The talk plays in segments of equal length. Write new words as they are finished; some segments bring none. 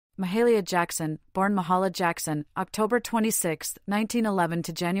Mahalia Jackson, born Mahala Jackson, October 26, 1911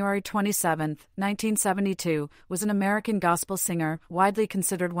 to January 27, 1972, was an American gospel singer, widely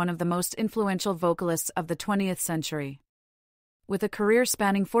considered one of the most influential vocalists of the 20th century. With a career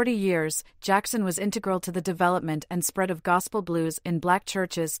spanning 40 years, Jackson was integral to the development and spread of gospel blues in black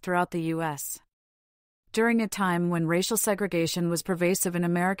churches throughout the U.S. During a time when racial segregation was pervasive in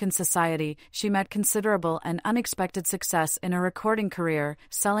American society, she met considerable and unexpected success in her recording career,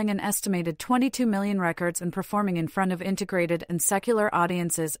 selling an estimated 22 million records and performing in front of integrated and secular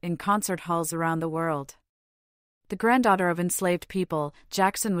audiences in concert halls around the world. The granddaughter of enslaved people,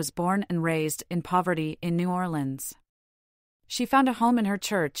 Jackson was born and raised in poverty in New Orleans. She found a home in her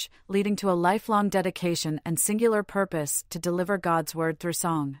church, leading to a lifelong dedication and singular purpose to deliver God's word through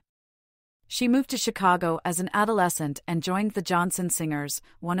song. She moved to Chicago as an adolescent and joined the Johnson Singers,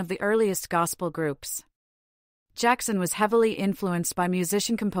 one of the earliest gospel groups. Jackson was heavily influenced by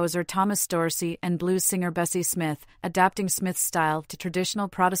musician-composer Thomas Dorsey and blues singer Bessie Smith, adapting Smith's style to traditional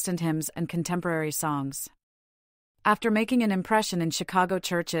Protestant hymns and contemporary songs. After making an impression in Chicago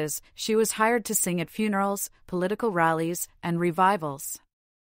churches, she was hired to sing at funerals, political rallies, and revivals.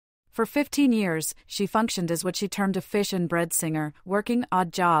 For 15 years, she functioned as what she termed a fish and bread singer, working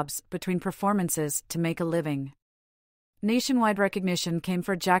odd jobs between performances to make a living. Nationwide recognition came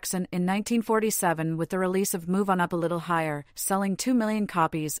for Jackson in 1947 with the release of Move On Up a Little Higher, selling 2 million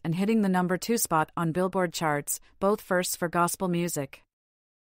copies and hitting the number 2 spot on Billboard charts, both firsts for gospel music.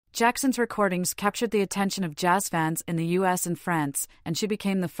 Jackson's recordings captured the attention of jazz fans in the U.S. and France, and she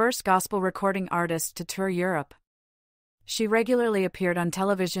became the first gospel recording artist to tour Europe. She regularly appeared on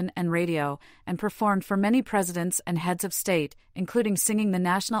television and radio, and performed for many presidents and heads of state, including singing the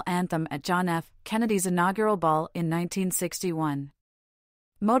national anthem at John F. Kennedy's inaugural ball in 1961.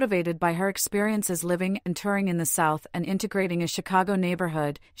 Motivated by her experiences living and touring in the South and integrating a Chicago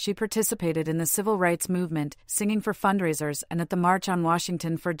neighborhood, she participated in the civil rights movement, singing for fundraisers and at the March on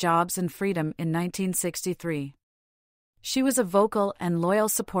Washington for Jobs and Freedom in 1963. She was a vocal and loyal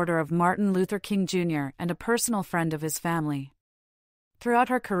supporter of Martin Luther King Jr. and a personal friend of his family. Throughout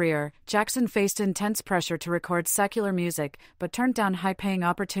her career, Jackson faced intense pressure to record secular music, but turned down high-paying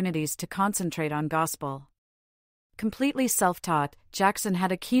opportunities to concentrate on gospel. Completely self-taught, Jackson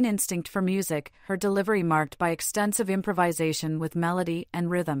had a keen instinct for music, her delivery marked by extensive improvisation with melody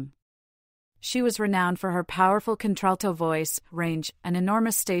and rhythm. She was renowned for her powerful contralto voice, range, and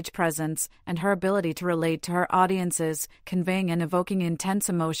enormous stage presence, and her ability to relate to her audiences, conveying and evoking intense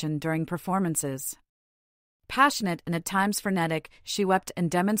emotion during performances. Passionate and at times frenetic, she wept and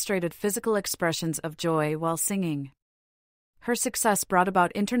demonstrated physical expressions of joy while singing. Her success brought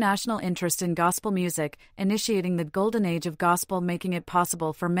about international interest in gospel music, initiating the golden age of gospel, making it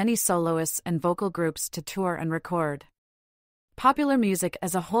possible for many soloists and vocal groups to tour and record. Popular music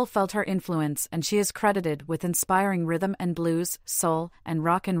as a whole felt her influence, and she is credited with inspiring rhythm and blues, soul, and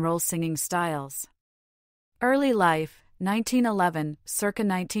rock and roll singing styles. Early life, 1911, circa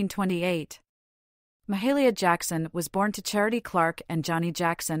 1928. Mahalia Jackson was born to Charity Clark and Johnny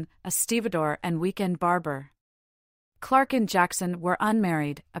Jackson, a stevedore and weekend barber. Clark and Jackson were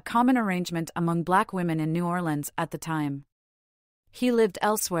unmarried, a common arrangement among black women in New Orleans at the time. He lived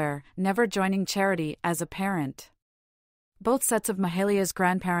elsewhere, never joining Charity as a parent. Both sets of Mahalia's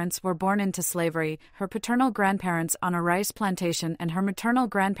grandparents were born into slavery, her paternal grandparents on a rice plantation and her maternal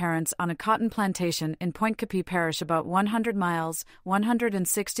grandparents on a cotton plantation in Pointe-Coupee Parish, about 100 miles,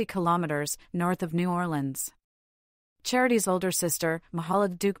 160 kilometers, north of New Orleans. Charity's older sister, Mahala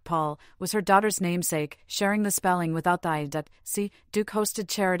Duke Paul, was her daughter's namesake, sharing the spelling without the I. Duke hosted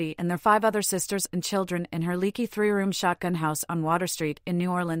Charity and their 5 other sisters and children in her leaky 3-room shotgun house on Water Street in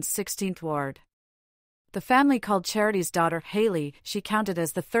New Orleans' 16th Ward. The family called Charity's daughter Haley. She counted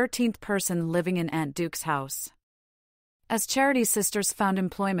as the 13th person living in Aunt Duke's house. As Charity's sisters found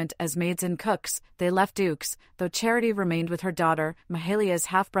employment as maids and cooks, they left Duke's, though Charity remained with her daughter, Mahalia's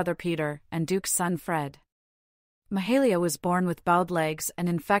half-brother Peter, and Duke's son Fred. Mahalia was born with bowed legs and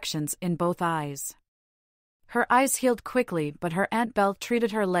infections in both eyes. Her eyes healed quickly, but her Aunt Belle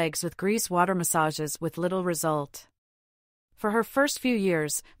treated her legs with grease water massages with little result. For her first few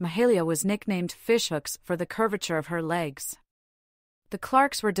years, Mahalia was nicknamed Fishhooks for the curvature of her legs. The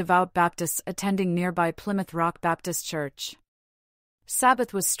Clarks were devout Baptists attending nearby Plymouth Rock Baptist Church.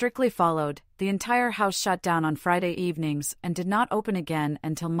 Sabbath was strictly followed, the entire house shut down on Friday evenings and did not open again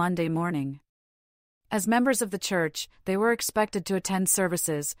until Monday morning. As members of the church, they were expected to attend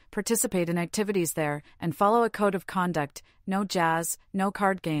services, participate in activities there, and follow a code of conduct: no jazz, no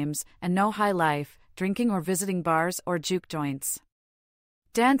card games, and no high life, drinking or visiting bars or juke joints.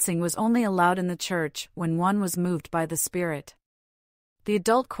 Dancing was only allowed in the church when one was moved by the Spirit. The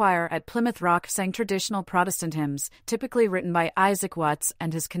adult choir at Plymouth Rock sang traditional Protestant hymns, typically written by Isaac Watts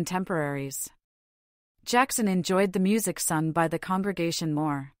and his contemporaries. Jackson enjoyed the music sung by the congregation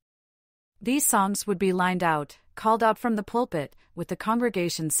more. These songs would be lined out, called out from the pulpit, with the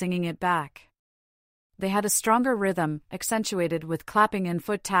congregation singing it back. They had a stronger rhythm, accentuated with clapping and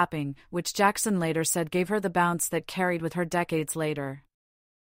foot tapping, which Jackson later said gave her the bounce that carried with her decades later.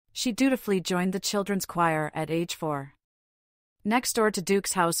 She dutifully joined the children's choir at age 4. Next door to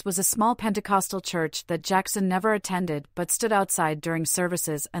Duke's house was a small Pentecostal church that Jackson never attended but stood outside during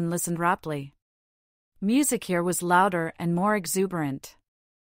services and listened raptly. Music here was louder and more exuberant.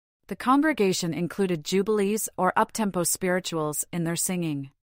 The congregation included jubilees or up-tempo spirituals in their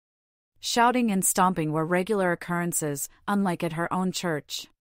singing. Shouting and stomping were regular occurrences, unlike at her own church.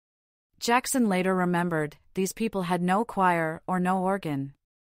 Jackson later remembered, these people had no choir or no organ.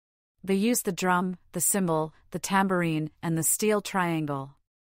 They used the drum, the cymbal, the tambourine, and the steel triangle.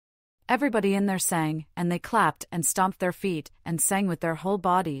 Everybody in there sang, and they clapped and stomped their feet, and sang with their whole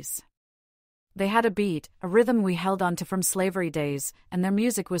bodies. They had a beat, a rhythm we held onto from slavery days, and their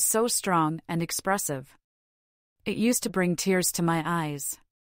music was so strong and expressive. It used to bring tears to my eyes.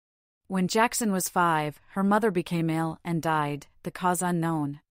 When Jackson was 5, her mother became ill and died, the cause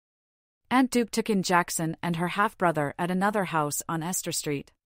unknown. Aunt Duke took in Jackson and her half-brother at another house on Esther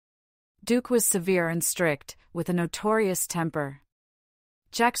Street. Duke was severe and strict, with a notorious temper.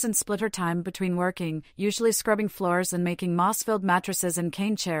 Jackson split her time between working, usually scrubbing floors and making moss-filled mattresses and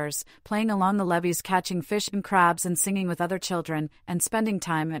cane chairs, playing along the levees catching fish and crabs and singing with other children, and spending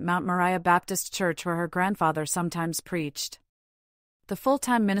time at Mount Moriah Baptist Church where her grandfather sometimes preached. The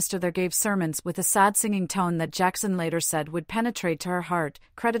full-time minister there gave sermons with a sad singing tone that Jackson later said would penetrate to her heart,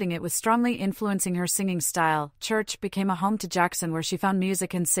 crediting it with strongly influencing her singing style. Church became a home to Jackson where she found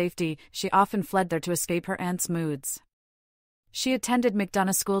music and safety. She often fled there to escape her aunt's moods. She attended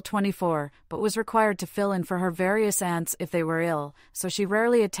McDonough School 24, but was required to fill in for her various aunts if they were ill, so she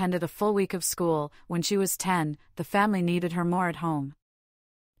rarely attended a full week of school. When she was 10, the family needed her more at home.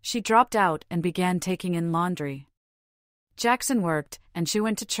 She dropped out and began taking in laundry. Jackson worked, and she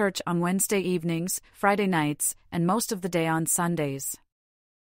went to church on Wednesday evenings, Friday nights, and most of the day on Sundays.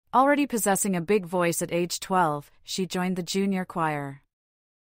 Already possessing a big voice at age 12, she joined the junior choir.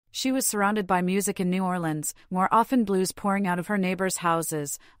 She was surrounded by music in New Orleans, more often blues pouring out of her neighbors'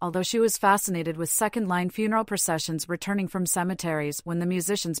 houses, although she was fascinated with second-line funeral processions returning from cemeteries when the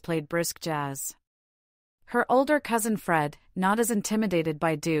musicians played brisk jazz. Her older cousin Fred, not as intimidated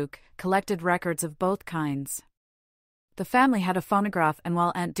by Duke, collected records of both kinds. The family had a phonograph, and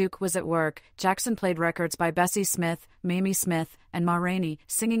while Aunt Duke was at work, Jackson played records by Bessie Smith, Mamie Smith, and Ma Rainey,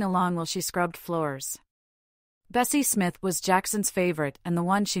 singing along while she scrubbed floors. Bessie Smith was Jackson's favorite and the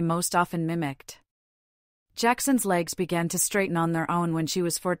one she most often mimicked. Jackson's legs began to straighten on their own when she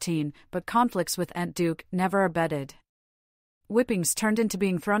was 14, but conflicts with Aunt Duke never abated. Whippings turned into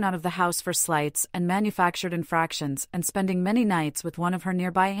being thrown out of the house for slights and manufactured infractions and spending many nights with one of her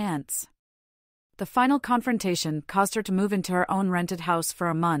nearby aunts. The final confrontation caused her to move into her own rented house for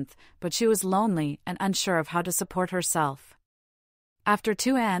a month, but she was lonely and unsure of how to support herself. After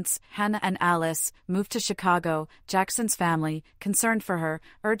 2 aunts, Hannah and Alice, moved to Chicago, Jackson's family, concerned for her,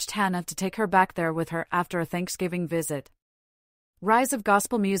 urged Hannah to take her back there with her after a Thanksgiving visit. Rise of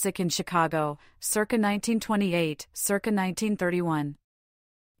gospel music in Chicago, circa 1928, circa 1931.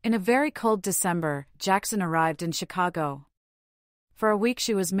 In a very cold December, Jackson arrived in Chicago. For a week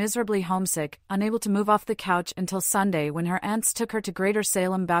she was miserably homesick, unable to move off the couch until Sunday when her aunts took her to Greater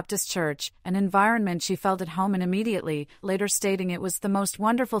Salem Baptist Church, an environment she felt at home in immediately, later stating it was the most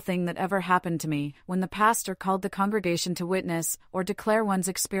wonderful thing that ever happened to me. When the pastor called the congregation to witness or declare one's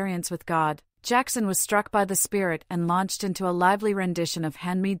experience with God, Jackson was struck by the Spirit and launched into a lively rendition of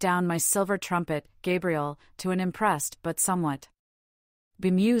Hand Me Down My Silver Trumpet, Gabriel, to an impressed but somewhat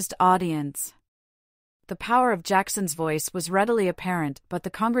bemused audience. The power of Jackson's voice was readily apparent, but the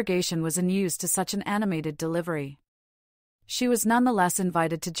congregation was unused to such an animated delivery. She was nonetheless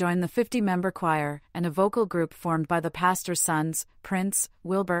invited to join the 50-member choir and a vocal group formed by the pastor's sons, Prince,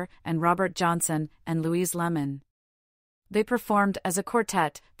 Wilbur, and Robert Johnson, and Louise Lemon. They performed as a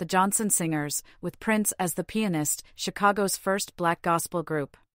quartet, the Johnson Singers, with Prince as the pianist, Chicago's first black gospel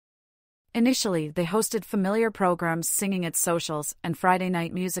group. Initially, they hosted familiar programs singing at socials and Friday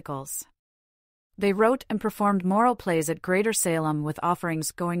night musicals. They wrote and performed moral plays at Greater Salem with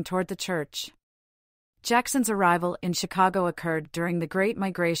offerings going toward the church. Jackson's arrival in Chicago occurred during the Great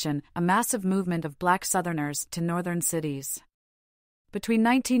Migration, a massive movement of black Southerners to northern cities. Between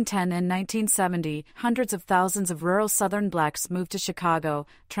 1910 and 1970, hundreds of thousands of rural Southern blacks moved to Chicago,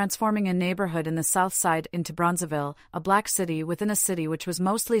 transforming a neighborhood in the South Side into Bronzeville, a black city within a city which was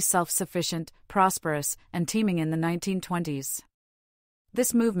mostly self-sufficient, prosperous, and teeming in the 1920s.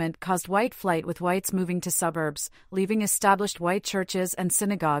 This movement caused white flight, with whites moving to suburbs, leaving established white churches and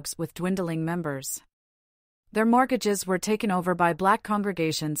synagogues with dwindling members. Their mortgages were taken over by black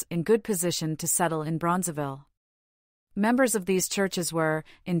congregations in good position to settle in Bronzeville. Members of these churches were,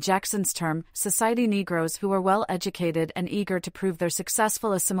 in Jackson's term, society Negroes who were well educated and eager to prove their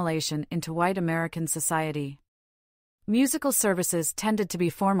successful assimilation into white American society. Musical services tended to be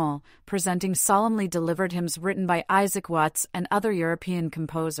formal, presenting solemnly delivered hymns written by Isaac Watts and other European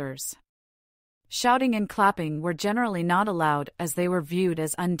composers. Shouting and clapping were generally not allowed, as they were viewed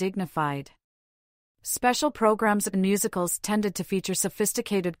as undignified. Special programs and musicals tended to feature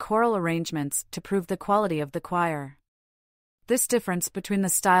sophisticated choral arrangements to prove the quality of the choir. This difference between the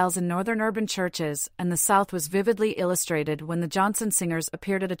styles in northern urban churches and the South was vividly illustrated when the Johnson Singers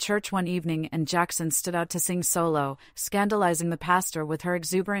appeared at a church one evening and Jackson stood out to sing solo, scandalizing the pastor with her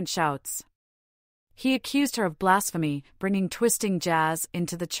exuberant shouts. He accused her of blasphemy, bringing twisting jazz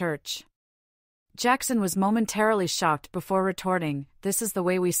into the church. Jackson was momentarily shocked before retorting, "This is the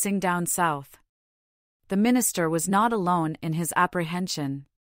way we sing down south." The minister was not alone in his apprehension.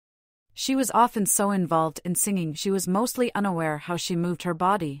 She was often so involved in singing she was mostly unaware how she moved her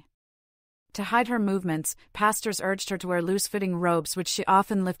body. To hide her movements, pastors urged her to wear loose-fitting robes which she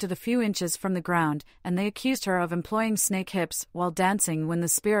often lifted a few inches from the ground, and they accused her of employing snake hips while dancing when the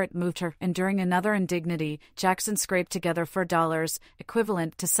Spirit moved her. And during another indignity, Jackson scraped together $4,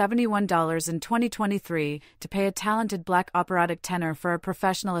 equivalent to $71 in 2023, to pay a talented black operatic tenor for a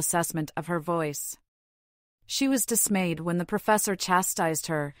professional assessment of her voice. She was dismayed when the professor chastised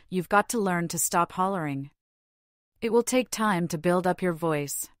her, "You've got to learn to stop hollering. It will take time to build up your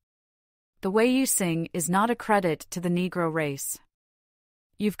voice. The way you sing is not a credit to the Negro race.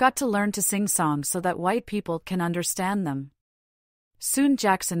 You've got to learn to sing songs so that white people can understand them." Soon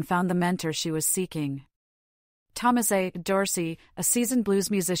Jackson found the mentor she was seeking. Thomas A. Dorsey, a seasoned blues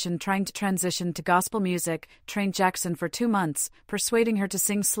musician trying to transition to gospel music, trained Jackson for 2 months, persuading her to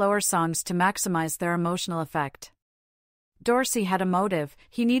sing slower songs to maximize their emotional effect. Dorsey had a motive: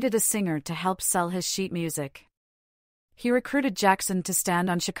 he needed a singer to help sell his sheet music. He recruited Jackson to stand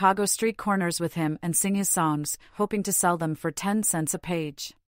on Chicago street corners with him and sing his songs, hoping to sell them for 10 cents a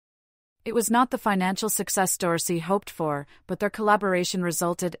page. It was not the financial success Dorsey hoped for, but their collaboration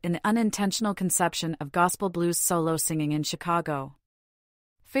resulted in the unintentional conception of gospel blues solo singing in Chicago.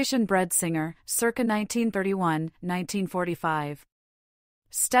 Fish and Bread Singer, circa 1931-1945.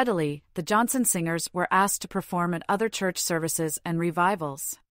 Steadily, the Johnson Singers were asked to perform at other church services and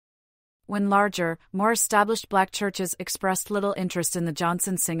revivals. When larger, more established black churches expressed little interest in the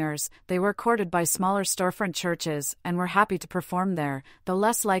Johnson Singers, they were courted by smaller storefront churches and were happy to perform there, though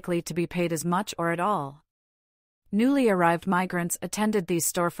less likely to be paid as much or at all. Newly arrived migrants attended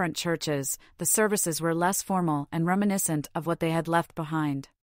these storefront churches. The services were less formal and reminiscent of what they had left behind.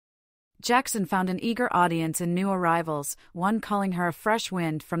 Jackson found an eager audience in new arrivals, one calling her a fresh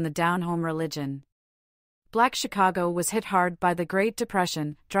wind from the down-home religion. Black Chicago was hit hard by the Great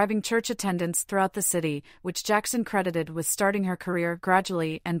Depression, driving church attendance throughout the city, which Jackson credited with starting her career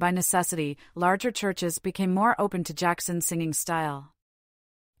gradually, and by necessity, larger churches became more open to Jackson's singing style.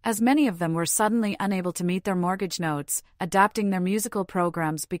 As many of them were suddenly unable to meet their mortgage notes, adapting their musical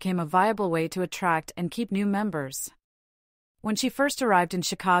programs became a viable way to attract and keep new members. When she first arrived in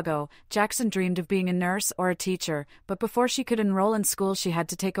Chicago, Jackson dreamed of being a nurse or a teacher, but before she could enroll in school she had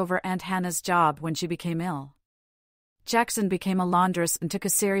to take over Aunt Hannah's job when she became ill. Jackson became a laundress and took a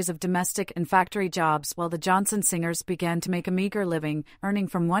series of domestic and factory jobs while the Johnson Singers began to make a meager living, earning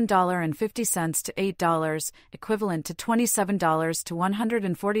from $1.50 to $8, equivalent to $27 to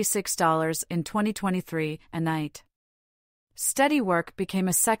 $146 in 2023, a night. Steady work became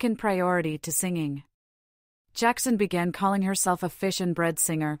a second priority to singing. Jackson began calling herself a fish and bread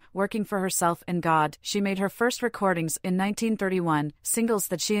singer, working for herself and God. She made her first recordings in 1931, singles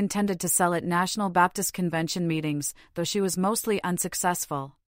that she intended to sell at National Baptist Convention meetings, though she was mostly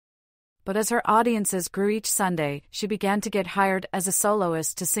unsuccessful. But as her audiences grew each Sunday, she began to get hired as a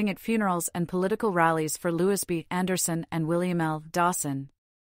soloist to sing at funerals and political rallies for Lewis B. Anderson and William L. Dawson.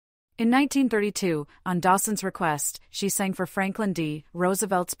 In 1932, on Dawson's request, she sang for Franklin D.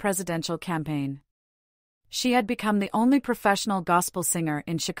 Roosevelt's presidential campaign. She had become the only professional gospel singer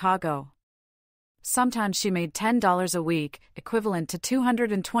in Chicago. Sometimes she made $10 a week, equivalent to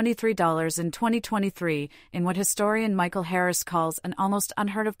 $223 in 2023, in what historian Michael Harris calls an almost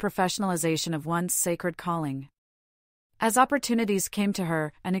unheard-of professionalization of one's sacred calling. As opportunities came to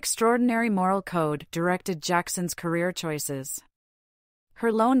her, an extraordinary moral code directed Jackson's career choices.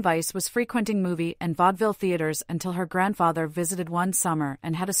 Her lone vice was frequenting movie and vaudeville theaters until her grandfather visited one summer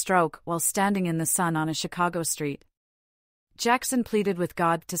and had a stroke while standing in the sun on a Chicago street. Jackson pleaded with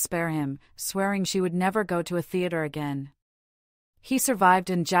God to spare him, swearing she would never go to a theater again. He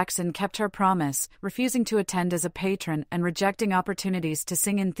survived and Jackson kept her promise, refusing to attend as a patron and rejecting opportunities to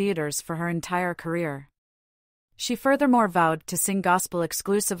sing in theaters for her entire career. She furthermore vowed to sing gospel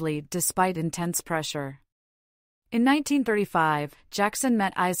exclusively despite intense pressure. In 1935, Jackson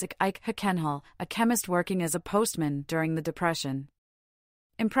met Isaac Ike Hickenhull, a chemist working as a postman during the Depression.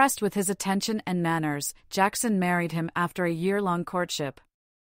 Impressed with his attention and manners, Jackson married him after a year-long courtship.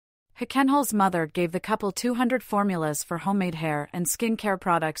 Hickenhull's mother gave the couple 200 formulas for homemade hair and skincare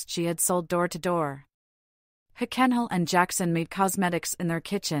products she had sold door to door. Hickenhull and Jackson made cosmetics in their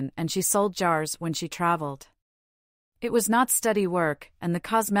kitchen and she sold jars when she traveled. It was not steady work, and the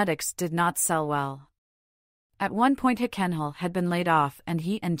cosmetics did not sell well. At one point Hickenhull had been laid off and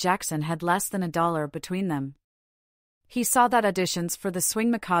he and Jackson had less than $1 between them. He saw that auditions for The Swing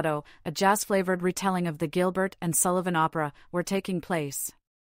Mikado, a jazz-flavored retelling of the Gilbert and Sullivan opera, were taking place.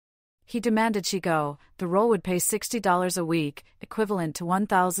 He demanded she go. The role would pay $60 a week, equivalent to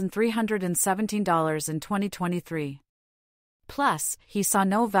 $1,317 in 2023. Plus, he saw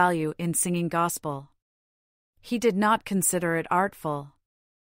no value in singing gospel. He did not consider it artful.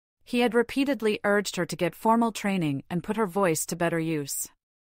 He had repeatedly urged her to get formal training and put her voice to better use.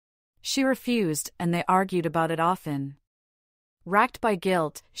 She refused, and they argued about it often. Racked by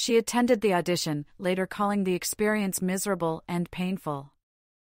guilt, she attended the audition, later calling the experience miserable and painful.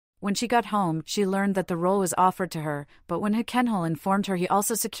 When she got home, she learned that the role was offered to her, but when Hickenhull informed her he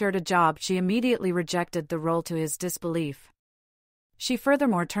also secured a job, she immediately rejected the role to his disbelief. She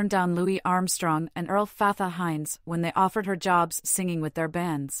furthermore turned down Louis Armstrong and Earl Fatha Hines when they offered her jobs singing with their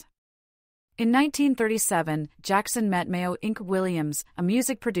bands. In 1937, Jackson met Mayo Inc. Williams, a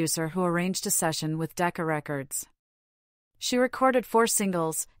music producer who arranged a session with Decca Records. She recorded 4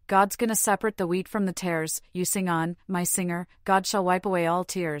 singles: God's Gonna Separate the Wheat from the Tares, You Sing On, My Singer, God Shall Wipe Away All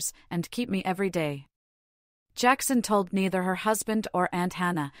Tears, and Keep Me Every Day. Jackson told neither her husband or Aunt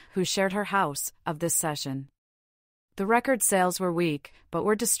Hannah, who shared her house, of this session. The record sales were weak, but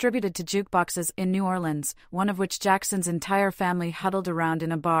were distributed to jukeboxes in New Orleans, one of which Jackson's entire family huddled around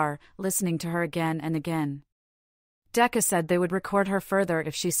in a bar, listening to her again and again. Decca said they would record her further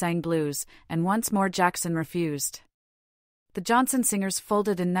if she sang blues, and once more Jackson refused. The Johnson Singers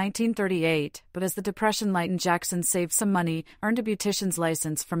folded in 1938, but as the Depression lightened, Jackson saved some money, earned a beautician's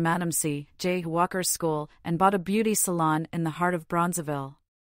license from Madam C. J. Walker's school, and bought a beauty salon in the heart of Bronzeville.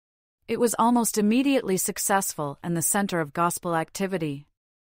 It was almost immediately successful and the center of gospel activity.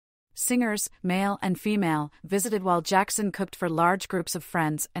 Singers, male and female, visited while Jackson cooked for large groups of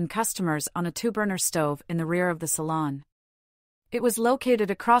friends and customers on a 2-burner stove in the rear of the salon. It was located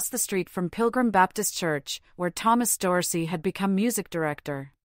across the street from Pilgrim Baptist Church, where Thomas Dorsey had become music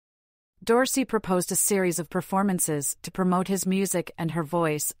director. Dorsey proposed a series of performances to promote his music and her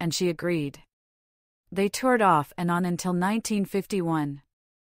voice, and she agreed. They toured off and on until 1951.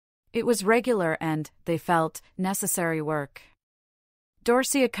 It was regular and, they felt, necessary work.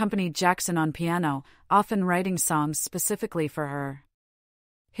 Dorsey accompanied Jackson on piano, often writing songs specifically for her.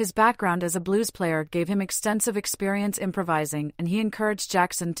 His background as a blues player gave him extensive experience improvising, and he encouraged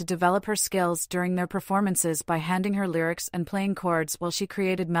Jackson to develop her skills during their performances by handing her lyrics and playing chords while she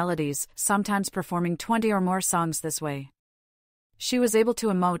created melodies, sometimes performing 20 or more songs this way. She was able to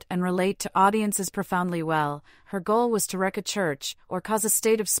emote and relate to audiences profoundly well. Her goal was to wreck a church, or cause a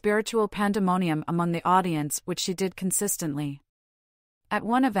state of spiritual pandemonium among the audience, which she did consistently. At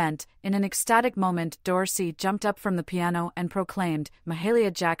one event, in an ecstatic moment, Dorsey jumped up from the piano and proclaimed,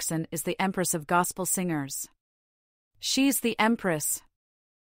 "Mahalia Jackson is the Empress of Gospel Singers. She's the Empress.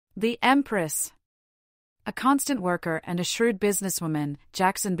 The Empress." A constant worker and a shrewd businesswoman,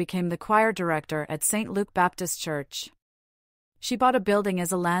 Jackson became the choir director at St. Luke Baptist Church. She bought a building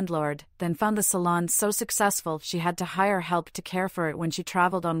as a landlord, then found the salon so successful she had to hire help to care for it when she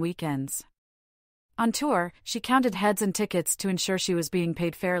traveled on weekends. On tour, she counted heads and tickets to ensure she was being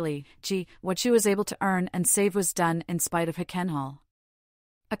paid fairly. What she was able to earn and save was done in spite of Hickenhull.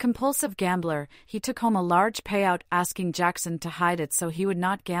 A compulsive gambler, he took home a large payout asking Jackson to hide it so he would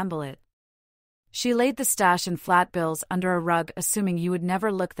not gamble it. She laid the stash and flat bills under a rug assuming you would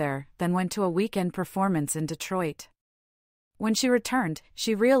never look there, then went to a weekend performance in Detroit. When she returned,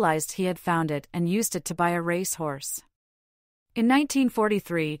 she realized he had found it and used it to buy a racehorse. In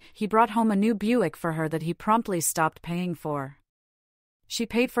 1943, he brought home a new Buick for her that he promptly stopped paying for. She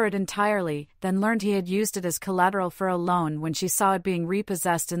paid for it entirely, then learned he had used it as collateral for a loan when she saw it being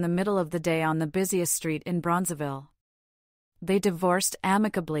repossessed in the middle of the day on the busiest street in Bronzeville. They divorced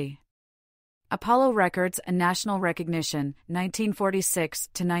amicably. Apollo Records and National Recognition, 1946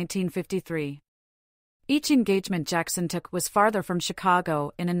 to 1953. Each engagement Jackson took was farther from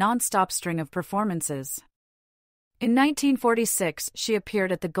Chicago in a non-stop string of performances. In 1946, she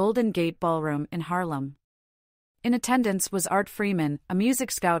appeared at the Golden Gate Ballroom in Harlem. In attendance was Art Freeman, a music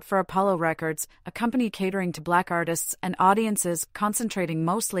scout for Apollo Records, a company catering to black artists and audiences concentrating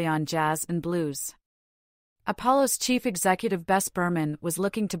mostly on jazz and blues. Apollo's chief executive Bess Berman was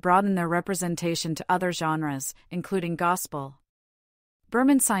looking to broaden their representation to other genres, including gospel.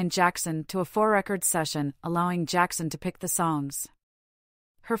 Berman signed Jackson to a 4-record session, allowing Jackson to pick the songs.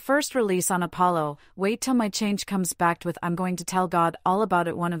 Her first release on Apollo, Wait Till My Change Comes, backed with I'm Going to Tell God All About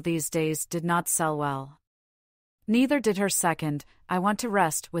It One of These Days, did not sell well. Neither did her second, I Want to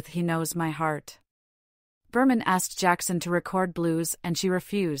Rest with He Knows My Heart. Berman asked Jackson to record blues and she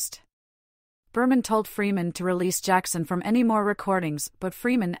refused. Berman told Freeman to release Jackson from any more recordings, but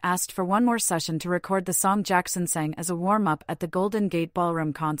Freeman asked for one more session to record the song Jackson sang as a warm-up at the Golden Gate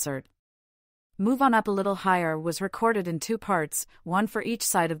Ballroom concert. Move On Up a Little Higher was recorded in 2 parts, one for each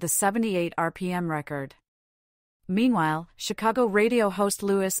side of the 78 RPM record. Meanwhile, Chicago radio host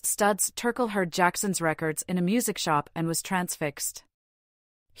Louis Studs Terkel heard Jackson's records in a music shop and was transfixed.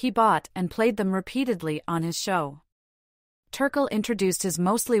 He bought and played them repeatedly on his show. Terkel introduced his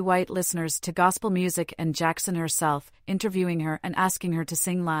mostly white listeners to gospel music and Jackson herself, interviewing her and asking her to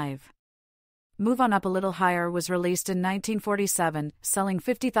sing live. Move On Up a Little Higher was released in 1947, selling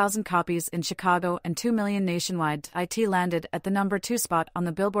 50,000 copies in Chicago and 2 million nationwide. It landed at the number 2 spot on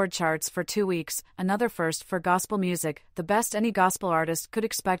the Billboard charts for 2 weeks, another first for gospel music. The best any gospel artist could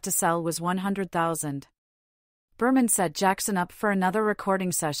expect to sell was 100,000. Berman set Jackson up for another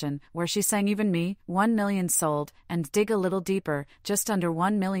recording session, where she sang Even Me, 1 million sold, and Dig a Little Deeper, just under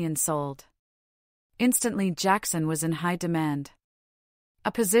 1 million sold. Instantly Jackson was in high demand.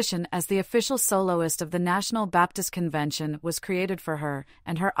 A position as the official soloist of the National Baptist Convention was created for her,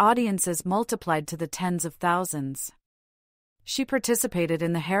 and her audiences multiplied to the tens of thousands. She participated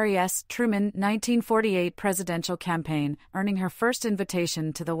in the Harry S. Truman 1948 presidential campaign, earning her first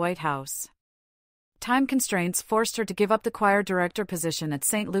invitation to the White House. Time constraints forced her to give up the choir director position at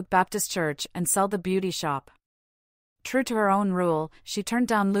St. Luke Baptist Church and sell the beauty shop. True to her own rule, she turned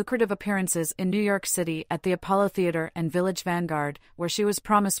down lucrative appearances in New York City at the Apollo Theater and Village Vanguard, where she was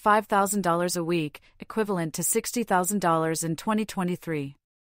promised $5,000 a week, equivalent to $60,000 in 2023.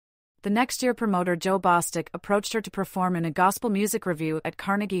 The next year, promoter Joe Bostic approached her to perform in a gospel music revue at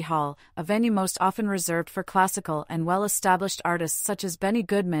Carnegie Hall, a venue most often reserved for classical and well-established artists such as Benny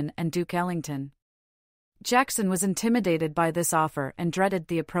Goodman and Duke Ellington. Jackson was intimidated by this offer and dreaded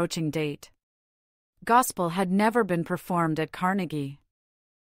the approaching date. Gospel had never been performed at Carnegie.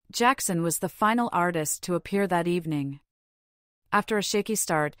 Jackson was the final artist to appear that evening. After a shaky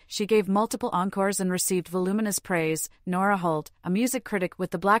start, she gave multiple encores and received voluminous praise. Nora Holt, a music critic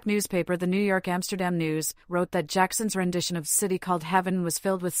with the black newspaper The New York Amsterdam News, wrote that Jackson's rendition of City Called Heaven was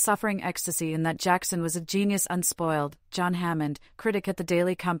filled with suffering ecstasy and that Jackson was a genius unspoiled. John Hammond, critic at the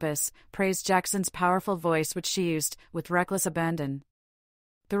Daily Compass, praised Jackson's powerful voice, which she used with reckless abandon.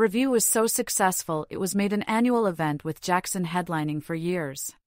 The review was so successful it was made an annual event with Jackson headlining for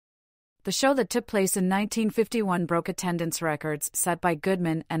years. The show that took place in 1951 broke attendance records set by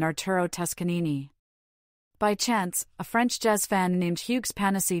Goodman and Arturo Toscanini. By chance, a French jazz fan named Hugues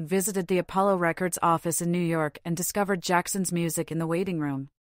Panicide visited the Apollo Records office in New York and discovered Jackson's music in the waiting room.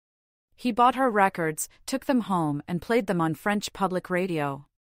 He bought her records, took them home, and played them on French public radio.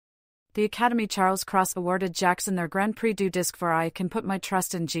 The Academy Charles Cross awarded Jackson their Grand Prix du Disque for I Can Put My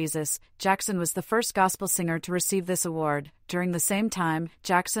Trust in Jesus. Jackson was the first gospel singer to receive this award. During the same time,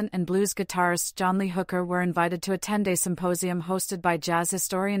 Jackson and blues guitarist John Lee Hooker were invited to a 10-day symposium hosted by jazz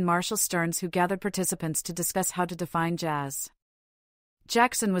historian Marshall Stearns, who gathered participants to discuss how to define jazz.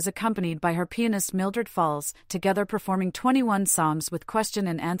 Jackson was accompanied by her pianist Mildred Falls, together performing 21 songs with question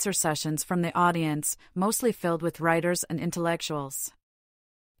and answer sessions from the audience, mostly filled with writers and intellectuals.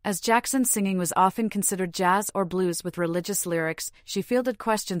 As Jackson's singing was often considered jazz or blues with religious lyrics, she fielded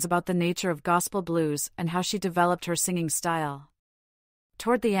questions about the nature of gospel blues and how she developed her singing style.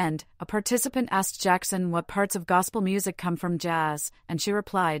 Toward the end, a participant asked Jackson what parts of gospel music come from jazz, and she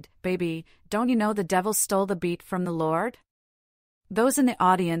replied, "Baby, don't you know the devil stole the beat from the Lord?" Those in the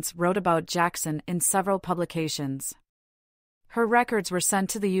audience wrote about Jackson in several publications. Her records were sent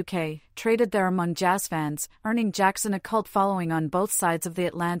to the UK, traded there among jazz fans, earning Jackson a cult following on both sides of the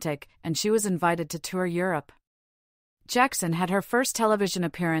Atlantic, and she was invited to tour Europe. Jackson had her first television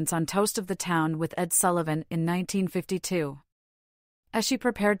appearance on Toast of the Town with Ed Sullivan in 1952. As she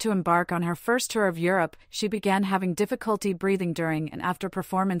prepared to embark on her first tour of Europe, she began having difficulty breathing during and after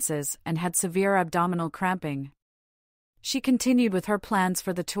performances and had severe abdominal cramping. She continued with her plans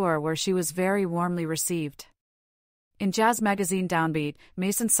for the tour, where she was very warmly received. In jazz magazine Downbeat,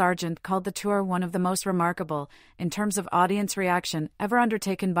 Mason Sargent called the tour one of the most remarkable, in terms of audience reaction, ever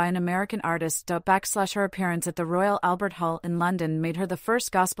undertaken by an American artist. Her appearance at the Royal Albert Hall in London made her the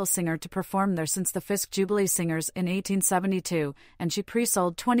first gospel singer to perform there since the Fisk Jubilee Singers in 1872, and she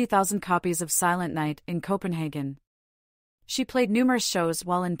pre-sold 20,000 copies of Silent Night in Copenhagen. She played numerous shows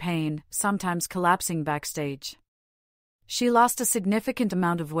while in pain, sometimes collapsing backstage. She lost a significant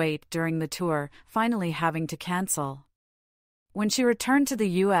amount of weight during the tour, finally having to cancel. When she returned to the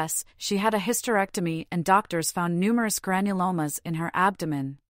U.S., she had a hysterectomy and doctors found numerous granulomas in her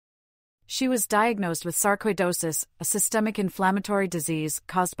abdomen. She was diagnosed with sarcoidosis, a systemic inflammatory disease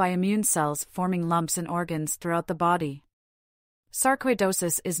caused by immune cells forming lumps in organs throughout the body.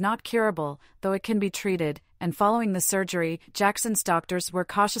 Sarcoidosis is not curable, though it can be treated, and following the surgery, Jackson's doctors were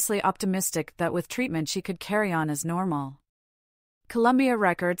cautiously optimistic that with treatment she could carry on as normal. Columbia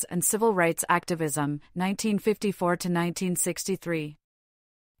Records and Civil Rights Activism, 1954–1963.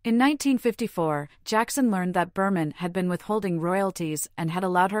 In 1954, Jackson learned that Berman had been withholding royalties and had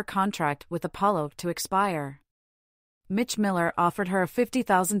allowed her contract with Apollo to expire. Mitch Miller offered her a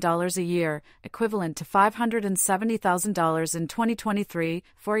 $50,000 a year, equivalent to $570,000 in 2023,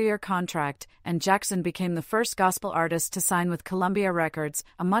 four-year contract, and Jackson became the first gospel artist to sign with Columbia Records,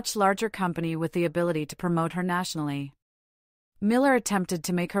 a much larger company with the ability to promote her nationally. Miller attempted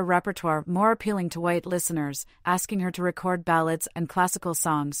to make her repertoire more appealing to white listeners, asking her to record ballads and classical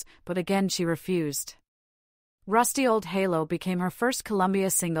songs, but again she refused. Rusty Old Halo became her first Columbia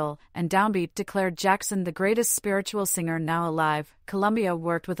single, and Downbeat declared Jackson the greatest spiritual singer now alive. Columbia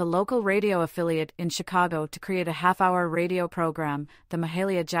worked with a local radio affiliate in Chicago to create a half-hour radio program, The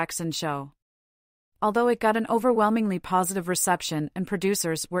Mahalia Jackson Show. Although it got an overwhelmingly positive reception and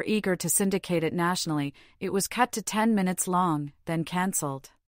producers were eager to syndicate it nationally, it was cut to 10 minutes long, then cancelled.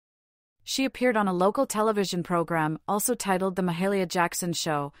 She appeared on a local television program also titled The Mahalia Jackson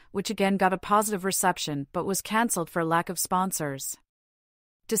Show, which again got a positive reception but was cancelled for lack of sponsors.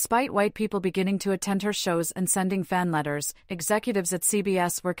 Despite white people beginning to attend her shows and sending fan letters, executives at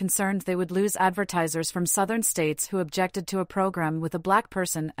CBS were concerned they would lose advertisers from southern states who objected to a program with a black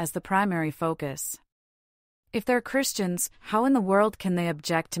person as the primary focus. If they're Christians, how in the world can they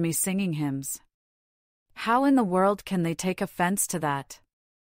object to me singing hymns? How in the world can they take offense to that?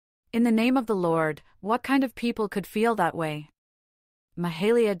 In the name of the Lord, what kind of people could feel that way?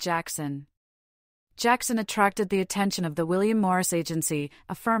 Mahalia Jackson. Jackson attracted the attention of the William Morris Agency,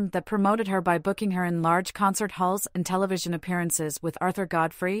 a firm that promoted her by booking her in large concert halls and television appearances with Arthur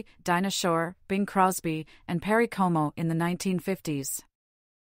Godfrey, Dinah Shore, Bing Crosby, and Perry Como in the 1950s.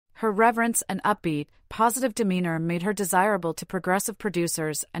 Her reverence and upbeat, positive demeanor made her desirable to progressive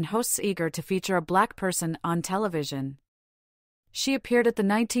producers and hosts eager to feature a black person on television. She appeared at the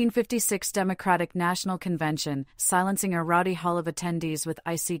 1956 Democratic National Convention, silencing a rowdy hall of attendees with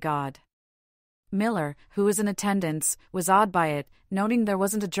I See God. Miller, who was in attendance, was awed by it, noting there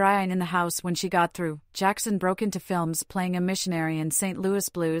wasn't a dry eye in the house when she got through. Jackson broke into films playing a missionary in St. Louis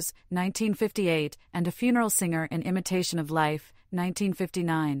Blues, 1958, and a funeral singer in Imitation of Life,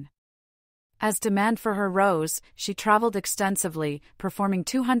 1959. As demand for her rose, she traveled extensively, performing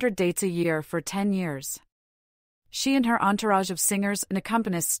 200 dates a year for 10 years. She and her entourage of singers and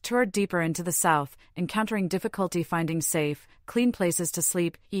accompanists toured deeper into the South, encountering difficulty finding safe, clean places to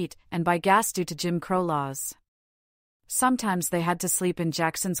sleep, eat, and buy gas due to Jim Crow laws. Sometimes they had to sleep in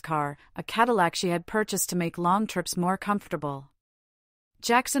Jackson's car, a Cadillac she had purchased to make long trips more comfortable.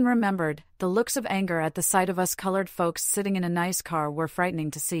 Jackson remembered, the looks of anger at the sight of us colored folks sitting in a nice car were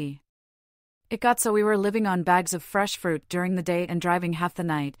frightening to see. It got so we were living on bags of fresh fruit during the day and driving half the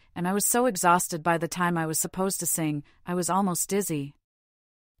night, and I was so exhausted by the time I was supposed to sing, I was almost dizzy.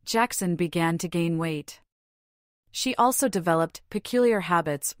 Jackson began to gain weight. She also developed peculiar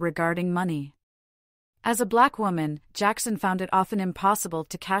habits regarding money. As a black woman, Jackson found it often impossible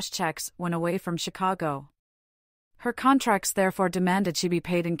to cash checks when away from Chicago. Her contracts therefore demanded she be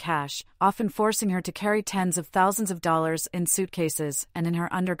paid in cash, often forcing her to carry tens of thousands of dollars in suitcases and in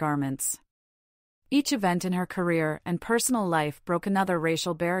her undergarments. Each event in her career and personal life broke another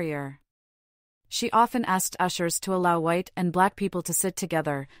racial barrier. She often asked ushers to allow white and black people to sit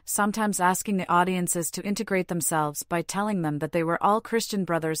together, sometimes asking the audiences to integrate themselves by telling them that they were all Christian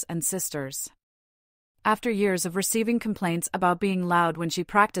brothers and sisters. After years of receiving complaints about being loud when she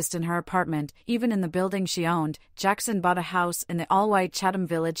practiced in her apartment, even in the building she owned, Jackson bought a house in the all-white Chatham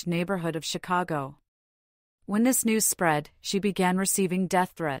Village neighborhood of Chicago. When this news spread, she began receiving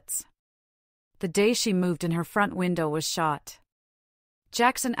death threats. The day she moved in, her front window was shot.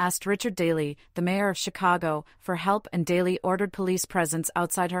 Jackson asked Richard Daley, the mayor of Chicago, for help, and Daley ordered police presence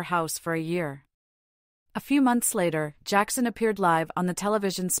outside her house for a year. A few months later, Jackson appeared live on the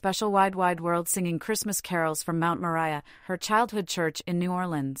television special Wide Wide World singing Christmas carols from Mount Moriah, her childhood church in New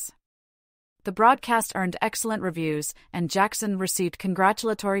Orleans. The broadcast earned excellent reviews, and Jackson received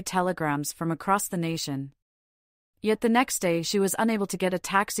congratulatory telegrams from across the nation. Yet the next day she was unable to get a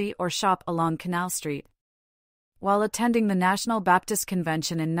taxi or shop along Canal Street. While attending the National Baptist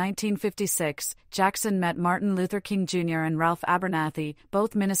Convention in 1956, Jackson met Martin Luther King Jr. and Ralph Abernathy,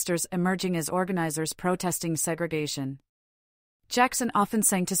 both ministers emerging as organizers protesting segregation. Jackson often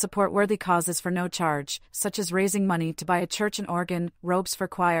sang to support worthy causes for no charge, such as raising money to buy a church and organ, robes for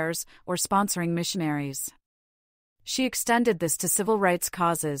choirs, or sponsoring missionaries. She extended this to civil rights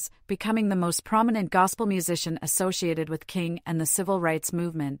causes, becoming the most prominent gospel musician associated with King and the civil rights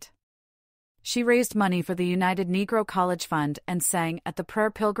movement. She raised money for the United Negro College Fund and sang at the Prayer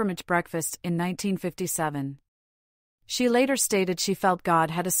Pilgrimage Breakfast in 1957. She later stated she felt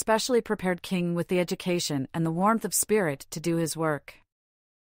God had especially prepared King with the education and the warmth of spirit to do his work.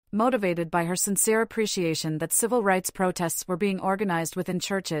 Motivated by her sincere appreciation that civil rights protests were being organized within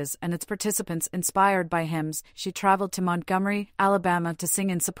churches and its participants inspired by hymns, she traveled to Montgomery, Alabama to sing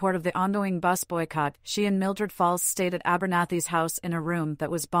in support of the ongoing bus boycott. She and Mildred Falls stayed at Abernathy's house in a room that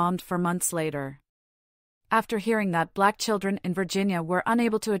was bombed for months later. After hearing that black children in Virginia were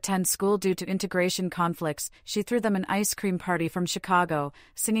unable to attend school due to integration conflicts, she threw them an ice cream party from Chicago,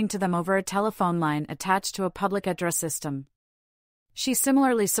 singing to them over a telephone line attached to a public address system. She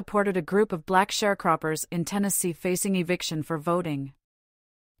similarly supported a group of black sharecroppers in Tennessee facing eviction for voting.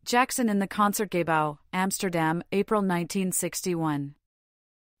 Jackson in the Concertgebouw, Amsterdam, April 1961.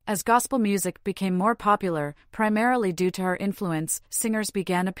 As gospel music became more popular, primarily due to her influence, singers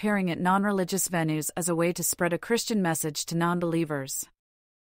began appearing at non-religious venues as a way to spread a Christian message to non-believers.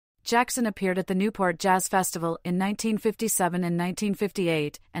 Jackson appeared at the Newport Jazz Festival in 1957 and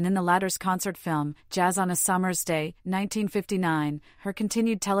 1958, and in the latter's concert film, Jazz on a Summer's Day, 1959. Her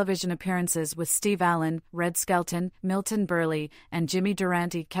continued television appearances with Steve Allen, Red Skelton, Milton Berle, and Jimmy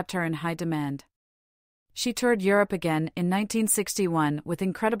Durante kept her in high demand. She toured Europe again in 1961 with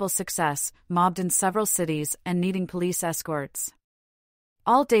incredible success, mobbed in several cities and needing police escorts.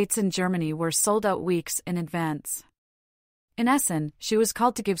 All dates in Germany were sold out weeks in advance. In Essen, she was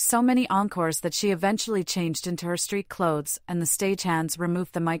called to give so many encores that she eventually changed into her street clothes and the stagehands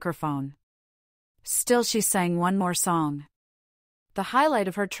removed the microphone. Still, she sang one more song. The highlight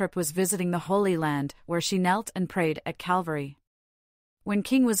of her trip was visiting the Holy Land, where she knelt and prayed at Calvary. When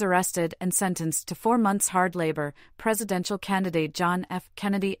King was arrested and sentenced to 4 months hard labor, presidential candidate John F.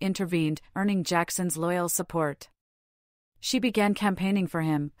 Kennedy intervened, earning Jackson's loyal support. She began campaigning for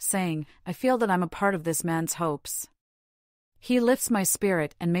him, saying, "I feel that I'm a part of this man's hopes. He lifts my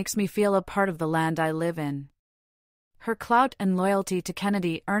spirit and makes me feel a part of the land I live in." Her clout and loyalty to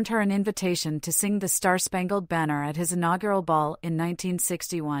Kennedy earned her an invitation to sing the Star-Spangled Banner at his inaugural ball in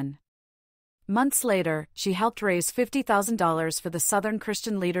 1961. Months later, she helped raise $50,000 for the Southern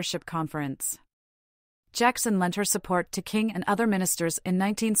Christian Leadership Conference. Jackson lent her support to King and other ministers in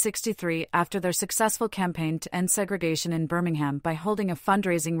 1963 after their successful campaign to end segregation in Birmingham by holding a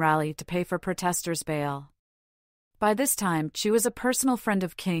fundraising rally to pay for protesters' bail. By this time, she was a personal friend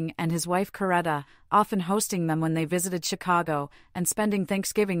of King and his wife Coretta, often hosting them when they visited Chicago and spending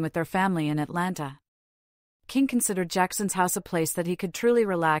Thanksgiving with their family in Atlanta. King considered Jackson's house a place that he could truly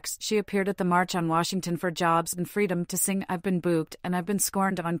relax. She appeared at the March on Washington for Jobs and Freedom to sing "I've Been Booked and I've Been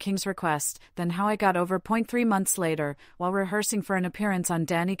Scorned" on King's request, then "How I Got Over." 3 months later, while rehearsing for an appearance on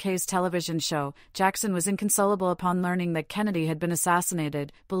Danny Kaye's television show, Jackson was inconsolable upon learning that Kennedy had been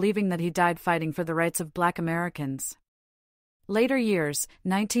assassinated, believing that he died fighting for the rights of Black Americans. Later years,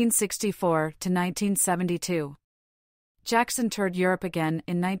 1964 to 1972. Jackson toured Europe again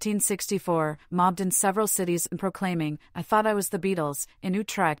in 1964, mobbed in several cities and proclaiming, "I thought I was the Beatles." In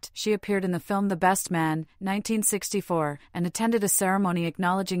Utrecht, she appeared in the film The Best Man, 1964, and attended a ceremony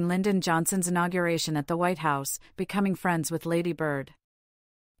acknowledging Lyndon Johnson's inauguration at the White House, becoming friends with Lady Bird.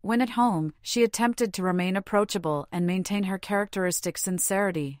 When at home, she attempted to remain approachable and maintain her characteristic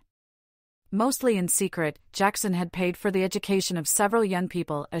sincerity. Mostly in secret, Jackson had paid for the education of several young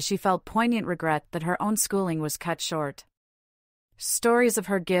people as she felt poignant regret that her own schooling was cut short. Stories of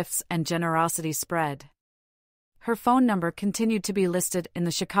her gifts and generosity spread. Her phone number continued to be listed in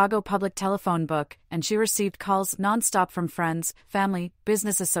the Chicago Public Telephone Book, and she received calls nonstop from friends, family,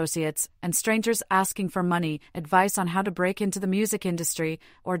 business associates, and strangers asking for money, advice on how to break into the music industry,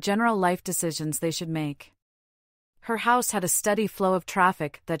 or general life decisions they should make. Her house had a steady flow of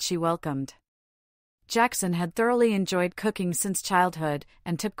traffic that she welcomed. Jackson had thoroughly enjoyed cooking since childhood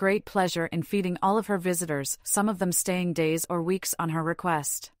and took great pleasure in feeding all of her visitors, some of them staying days or weeks on her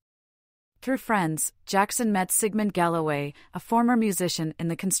request. Through friends, Jackson met Sigmund Galloway, a former musician in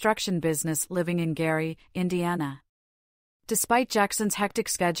the construction business living in Gary, Indiana. Despite Jackson's hectic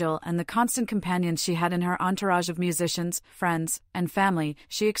schedule and the constant companions she had in her entourage of musicians, friends, and family,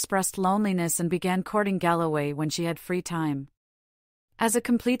 she expressed loneliness and began courting Galloway when she had free time. As a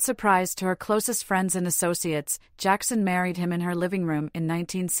complete surprise to her closest friends and associates, Jackson married him in her living room in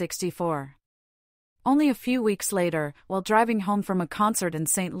 1964. Only a few weeks later, while driving home from a concert in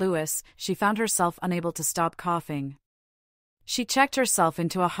St. Louis, she found herself unable to stop coughing. She checked herself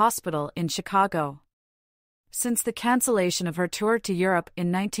into a hospital in Chicago. Since the cancellation of her tour to Europe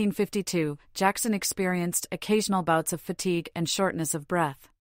in 1952, Jackson experienced occasional bouts of fatigue and shortness of breath.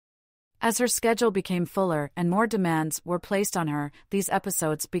 As her schedule became fuller and more demands were placed on her, these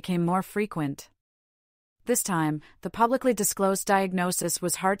episodes became more frequent. This time, the publicly disclosed diagnosis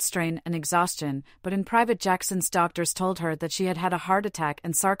was heart strain and exhaustion, but in private Jackson's doctors told her that she had had a heart attack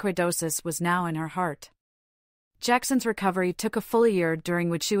and sarcoidosis was now in her heart. Jackson's recovery took a full year,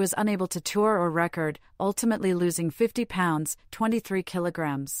 during which she was unable to tour or record, ultimately losing 50 pounds, 23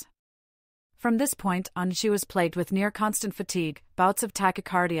 kilograms. From this point on, she was plagued with near-constant fatigue, bouts of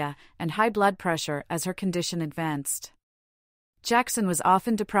tachycardia, and high blood pressure as her condition advanced. Jackson was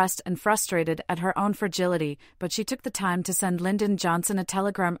often depressed and frustrated at her own fragility, but she took the time to send Lyndon Johnson a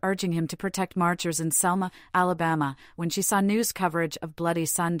telegram urging him to protect marchers in Selma, Alabama, when she saw news coverage of Bloody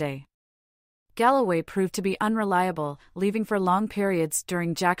Sunday. Galloway proved to be unreliable, leaving for long periods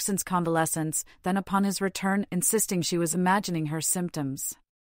during Jackson's convalescence, then upon his return insisting she was imagining her symptoms.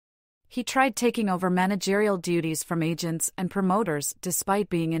 He tried taking over managerial duties from agents and promoters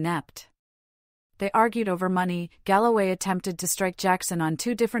despite being inept. They argued over money. Galloway attempted to strike Jackson on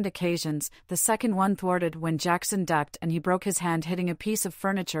 2 different occasions, the second one thwarted when Jackson ducked and he broke his hand hitting a piece of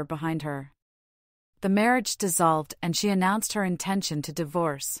furniture behind her. The marriage dissolved and she announced her intention to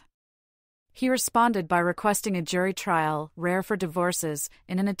divorce. He responded by requesting a jury trial, rare for divorces,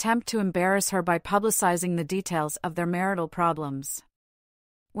 in an attempt to embarrass her by publicizing the details of their marital problems.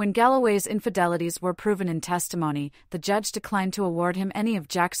 When Galloway's infidelities were proven in testimony, the judge declined to award him any of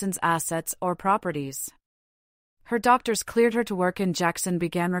Jackson's assets or properties. Her doctors cleared her to work and Jackson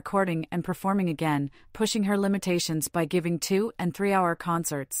began recording and performing again, pushing her limitations by giving 2- and 3-hour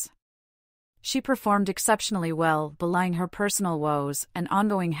concerts. She performed exceptionally well, belying her personal woes and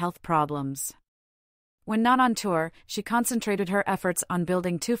ongoing health problems. When not on tour, she concentrated her efforts on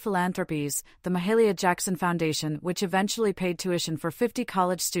building 2 philanthropies, the Mahalia Jackson Foundation, which eventually paid tuition for 50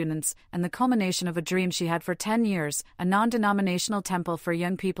 college students, and the culmination of a dream she had for 10 years, a non-denominational temple for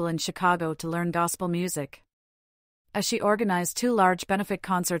young people in Chicago to learn gospel music. As she organized 2 large benefit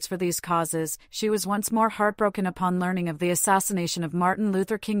concerts for these causes, she was once more heartbroken upon learning of the assassination of Martin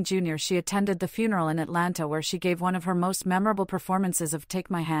Luther King Jr. She attended the funeral in Atlanta where she gave one of her most memorable performances of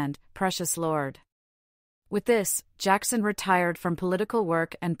Take My Hand, Precious Lord. With this, Jackson retired from political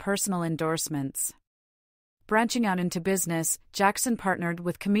work and personal endorsements. Branching out into business, Jackson partnered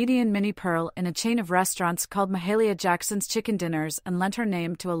with comedian Minnie Pearl in a chain of restaurants called Mahalia Jackson's Chicken Dinners and lent her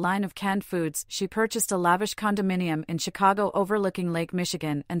name to a line of canned foods. She purchased a lavish condominium in Chicago overlooking Lake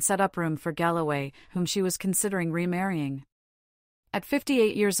Michigan and set up room for Galloway, whom she was considering remarrying. At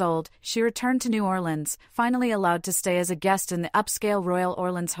 58 years old, she returned to New Orleans, finally allowed to stay as a guest in the upscale Royal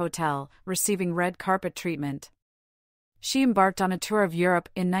Orleans Hotel, receiving red carpet treatment. She embarked on a tour of Europe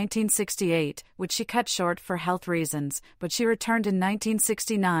in 1968, which she cut short for health reasons, but she returned in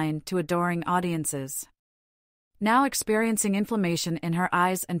 1969 to adoring audiences. Now experiencing inflammation in her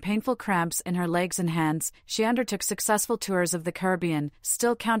eyes and painful cramps in her legs and hands, she undertook successful tours of the Caribbean,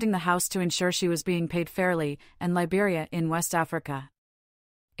 still counting the house to ensure she was being paid fairly, and Liberia in West Africa.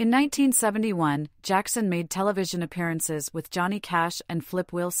 In 1971, Jackson made television appearances with Johnny Cash and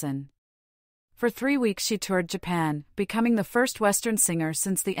Flip Wilson. For 3 weeks she toured Japan, becoming the first Western singer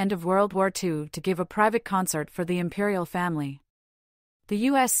since the end of World War II to give a private concert for the imperial family. The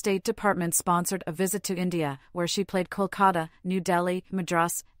U.S. State Department sponsored a visit to India, where she played Kolkata, New Delhi,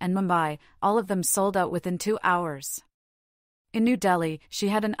 Madras, and Mumbai, all of them sold out within 2 hours. In New Delhi, she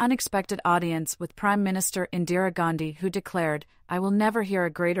had an unexpected audience with Prime Minister Indira Gandhi, who declared, "I will never hear a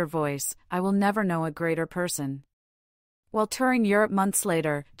greater voice, I will never know a greater person." While touring Europe months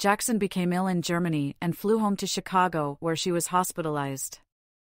later, Jackson became ill in Germany and flew home to Chicago, where she was hospitalized.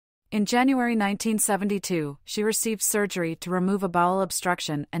 In January 1972, she received surgery to remove a bowel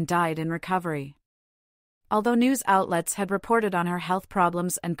obstruction and died in recovery. Although news outlets had reported on her health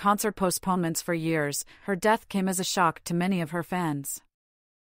problems and concert postponements for years, her death came as a shock to many of her fans.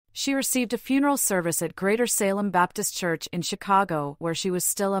 She received a funeral service at Greater Salem Baptist Church in Chicago, where she was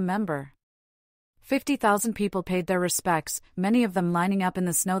still a member. 50,000 people paid their respects, many of them lining up in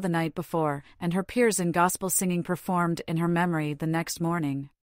the snow the night before, and her peers in gospel singing performed in her memory the next morning.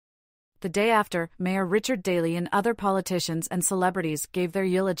 The day after, Mayor Richard Daley and other politicians and celebrities gave their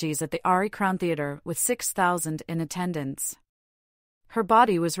eulogies at the Ari Crown Theater with 6,000 in attendance. Her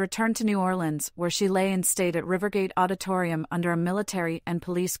body was returned to New Orleans, where she lay in state at Rivergate Auditorium under a military and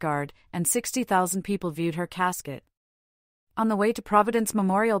police guard, and 60,000 people viewed her casket. On the way to Providence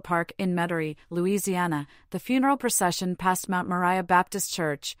Memorial Park in Metairie, Louisiana, the funeral procession passed Mount Moriah Baptist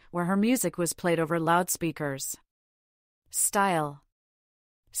Church, where her music was played over loudspeakers. Style.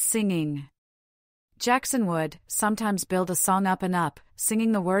 Singing. Jackson would sometimes build a song up and up,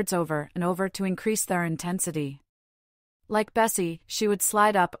 singing the words over and over to increase their intensity. Like Bessie, she would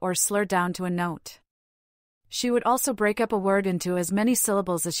slide up or slur down to a note. She would also break up a word into as many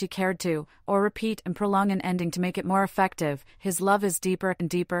syllables as she cared to, or repeat and prolong an ending to make it more effective. His love is deeper and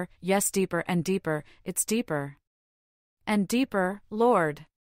deeper, yes, deeper and deeper, it's deeper. And deeper, Lord.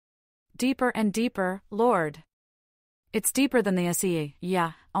 Deeper and deeper, Lord. It's deeper than the sea,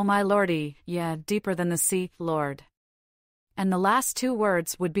 yeah, oh my lordy, yeah, deeper than the sea, Lord. And the last two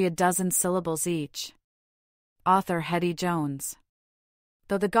words would be a dozen syllables each. Author Hetty Jones.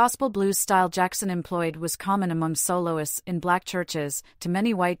 Though the gospel blues style Jackson employed was common among soloists in black churches, to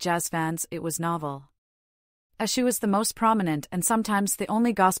many white jazz fans it was novel. As she was the most prominent and sometimes the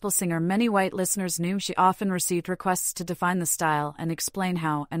only gospel singer many white listeners knew, she often received requests to define the style and explain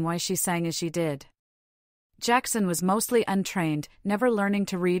how and why she sang as she did. Jackson was mostly untrained, never learning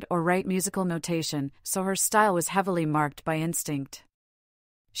to read or write musical notation, so her style was heavily marked by instinct.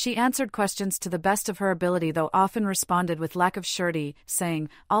 She answered questions to the best of her ability, though often responded with lack of surety, saying,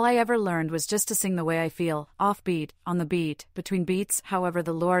 "All I ever learned was just to sing the way I feel, off beat, on the beat, between beats, however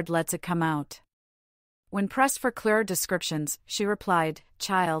the Lord lets it come out." When pressed for clearer descriptions, she replied,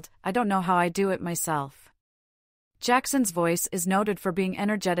 "Child, I don't know how I do it myself." Jackson's voice is noted for being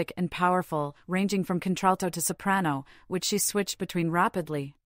energetic and powerful, ranging from contralto to soprano, which she switched between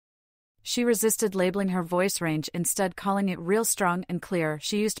rapidly. She resisted labeling her voice range, instead calling it real strong and clear.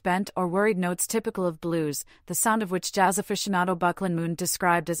 She used bent or worried notes typical of blues, the sound of which jazz aficionado Buckland Moon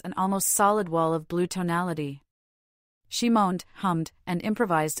described as an almost solid wall of blue tonality. She moaned, hummed, and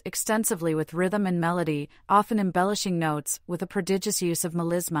improvised extensively with rhythm and melody, often embellishing notes with a prodigious use of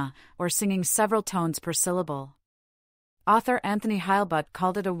melisma, or singing several tones per syllable. Author Anthony Heilbutt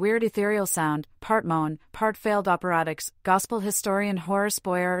called it a weird ethereal sound, part moan, part failed operatics. Gospel historian Horace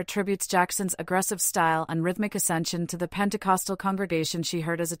Boyer attributes Jackson's aggressive style and rhythmic ascension to the Pentecostal congregation she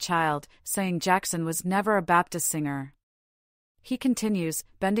heard as a child, saying Jackson was never a Baptist singer. He continues,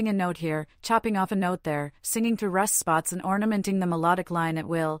 bending a note here, chopping off a note there, singing through rest spots and ornamenting the melodic line at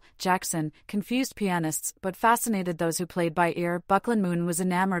will. Jackson confused pianists but fascinated those who played by ear. Buckland Moon was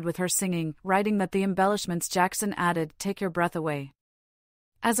enamored with her singing, writing that the embellishments Jackson added take your breath away.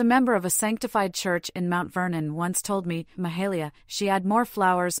 As a member of a sanctified church in Mount Vernon once told me, Mahalia, she had more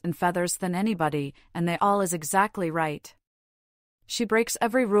flowers and feathers than anybody, and they all is exactly right. She breaks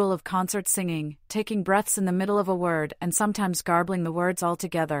every rule of concert singing, taking breaths in the middle of a word and sometimes garbling the words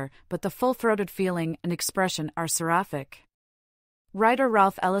altogether, but the full-throated feeling and expression are seraphic. Writer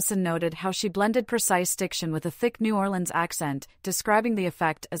Ralph Ellison noted how she blended precise diction with a thick New Orleans accent, describing the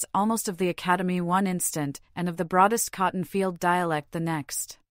effect as almost of the Academy one instant and of the broadest cotton field dialect the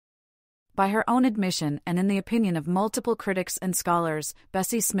next. By her own admission and in the opinion of multiple critics and scholars,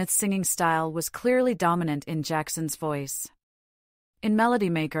 Bessie Smith's singing style was clearly dominant in Jackson's voice. In Melody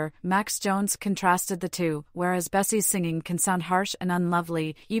Maker, Max Jones contrasted the two, whereas Bessie's singing can sound harsh and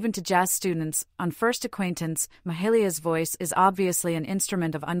unlovely, even to jazz students. On first acquaintance, Mahalia's voice is obviously an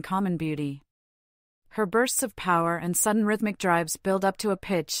instrument of uncommon beauty. Her bursts of power and sudden rhythmic drives build up to a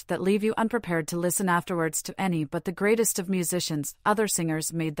pitch that leave you unprepared to listen afterwards to any but the greatest of musicians. Other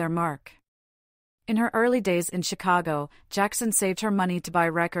singers made their mark. In her early days in Chicago, Jackson saved her money to buy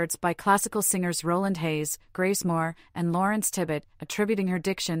records by classical singers Roland Hayes, Grace Moore, and Lawrence Tibbett, attributing her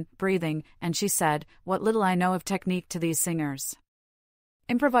diction, breathing, and she said, "What little I know of technique to these singers."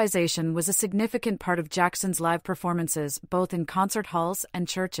 Improvisation was a significant part of Jackson's live performances, both in concert halls and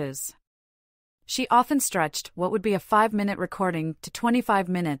churches. She often stretched what would be a 5-minute recording to 25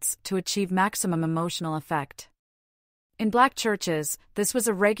 minutes to achieve maximum emotional effect. In black churches, this was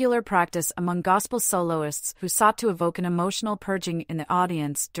a regular practice among gospel soloists who sought to evoke an emotional purging in the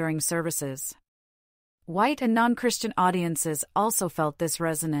audience during services. White and non-Christian audiences also felt this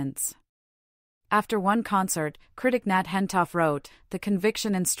resonance. After one concert, critic Nat Hentoff wrote, "The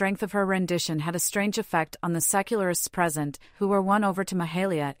conviction and strength of her rendition had a strange effect on the secularists present, who were won over to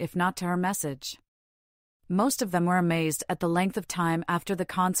Mahalia if not to her message." Most of them were amazed at the length of time after the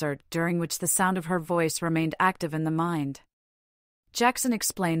concert during which the sound of her voice remained active in the mind. Jackson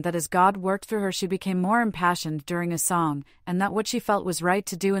explained that as God worked through her she became more impassioned during a song, and that what she felt was right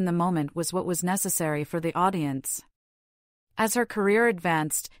to do in the moment was what was necessary for the audience. As her career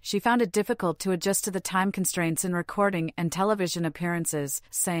advanced, she found it difficult to adjust to the time constraints in recording and television appearances,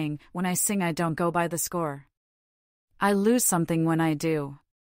 saying, "When I sing I don't go by the score. I lose something when I do.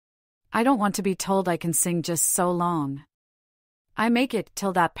 I don't want to be told I can sing just so long. I make it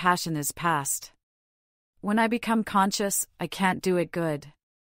till that passion is past. When I become conscious, I can't do it good."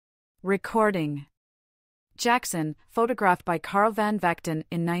 Recording. Jackson, photographed by Carl Van Vechten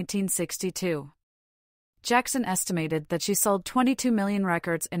in 1962. Jackson estimated that she sold 22 million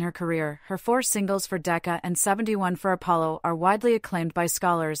records in her career. Her 4 singles for Decca and 71 for Apollo are widely acclaimed by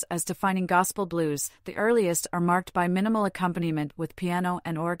scholars as defining gospel blues. The earliest are marked by minimal accompaniment with piano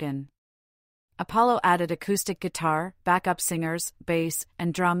and organ. Apollo added acoustic guitar, backup singers, bass,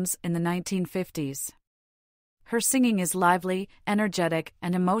 and drums in the 1950s. Her singing is lively, energetic,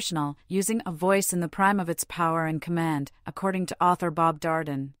 and emotional, using a voice in the prime of its power and command, according to author Bob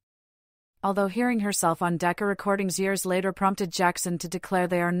Darden. Although hearing herself on Decca recordings years later prompted Jackson to declare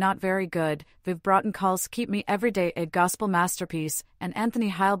they are not very good, Viv Broughton calls Keep Me Every Day a gospel masterpiece, and Anthony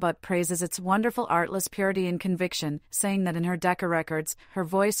Heilbutt praises its wonderful artless purity and conviction, saying that in her Decca records, her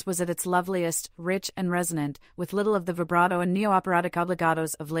voice was at its loveliest, rich and resonant, with little of the vibrato and neo-operatic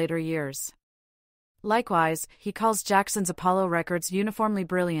obligatos of later years. Likewise, he calls Jackson's Apollo records uniformly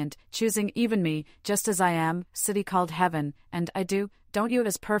brilliant, choosing Even Me, Just As I Am, City Called Heaven, and I Do, Don't You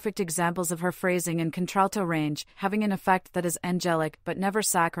as perfect examples of her phrasing and contralto range, having an effect that is angelic but never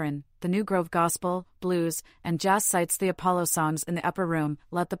saccharine. The New Grove Gospel, Blues, and Jazz cites the Apollo songs in the Upper Room,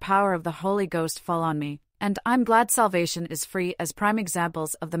 Let the Power of the Holy Ghost Fall on Me, and I'm Glad Salvation is Free as prime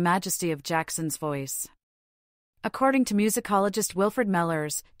examples of the majesty of Jackson's voice. According to musicologist Wilfred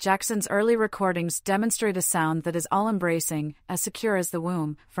Mellers, Jackson's early recordings demonstrate a sound that is all-embracing, as secure as the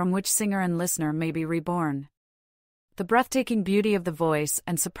womb, from which singer and listener may be reborn. The breathtaking beauty of the voice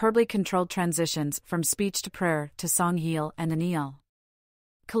and superbly controlled transitions from speech to prayer to song heal and anneal.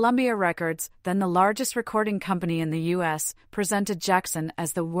 Columbia Records, then the largest recording company in the U.S., presented Jackson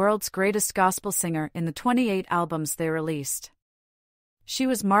as the world's greatest gospel singer in the 28 albums they released. She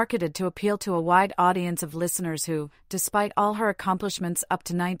was marketed to appeal to a wide audience of listeners who, despite all her accomplishments up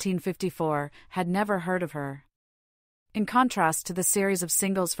to 1954, had never heard of her. In contrast to the series of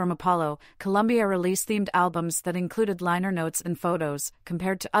singles from Apollo, Columbia released themed albums that included liner notes and photos.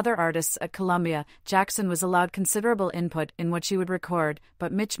 Compared to other artists at Columbia, Jackson was allowed considerable input in what she would record,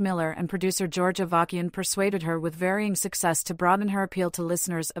 but Mitch Miller and producer George Avakian persuaded her with varying success to broaden her appeal to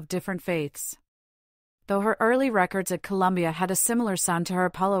listeners of different faiths. Though her early records at Columbia had a similar sound to her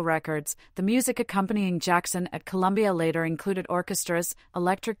Apollo records, the music accompanying Jackson at Columbia later included orchestras,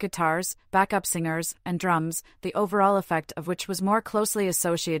 electric guitars, backup singers, and drums, the overall effect of which was more closely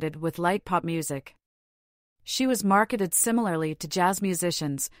associated with light pop music. She was marketed similarly to jazz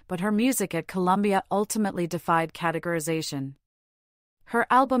musicians, but her music at Columbia ultimately defied categorization. Her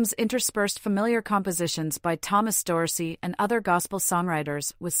albums interspersed familiar compositions by Thomas Dorsey and other gospel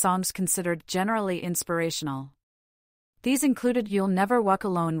songwriters, with songs considered generally inspirational. These included You'll Never Walk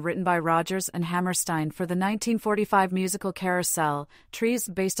Alone, written by Rodgers and Hammerstein for the 1945 musical Carousel, Trees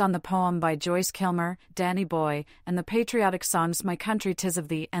based on the poem by Joyce Kilmer, Danny Boy, and the patriotic songs My Country 'Tis of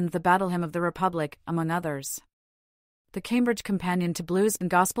Thee and The Battle Hymn of the Republic, among others. The Cambridge Companion to Blues and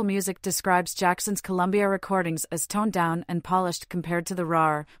Gospel Music describes Jackson's Columbia recordings as toned down and polished compared to the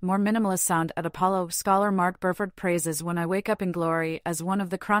raw, more minimalist sound at Apollo. Scholar Mark Burford praises When I Wake Up in Glory as one of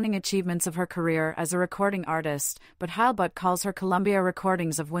the crowning achievements of her career as a recording artist, but Heilbutt calls her Columbia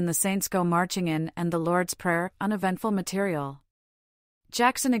recordings of When the Saints Go Marching In and The Lord's Prayer uneventful material.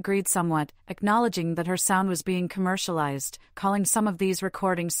 Jackson agreed somewhat, acknowledging that her sound was being commercialized, calling some of these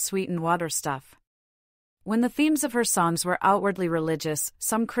recordings sweetened water stuff. When the themes of her songs were outwardly religious,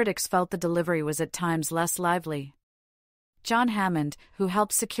 some critics felt the delivery was at times less lively. John Hammond, who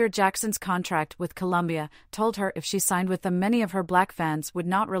helped secure Jackson's contract with Columbia, told her if she signed with them many of her black fans would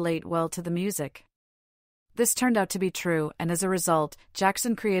not relate well to the music. This turned out to be true, and as a result,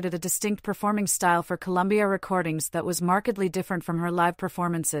 Jackson created a distinct performing style for Columbia recordings that was markedly different from her live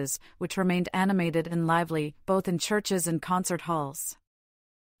performances, which remained animated and lively, both in churches and concert halls.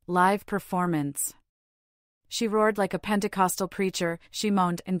 Live performance. She roared like a Pentecostal preacher, she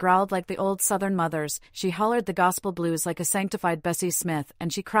moaned and growled like the old Southern mothers, she hollered the gospel blues like a sanctified Bessie Smith,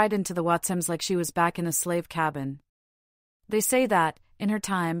 and she cried into the Wattshems like she was back in a slave cabin. They say that, in her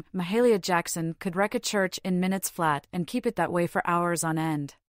time, Mahalia Jackson could wreck a church in minutes flat and keep it that way for hours on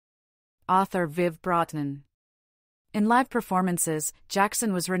end. Author Viv Broughton. In live performances,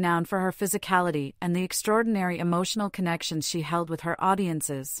 Jackson was renowned for her physicality and the extraordinary emotional connections she held with her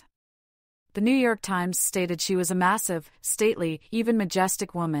audiences. The New York Times stated she was a massive, stately, even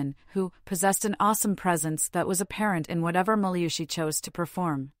majestic woman who possessed an awesome presence that was apparent in whatever milieu she chose to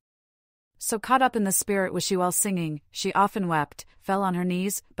perform. So caught up in the spirit was she while singing, she often wept, fell on her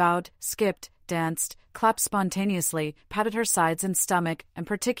knees, bowed, skipped, danced, clapped spontaneously, patted her sides and stomach, and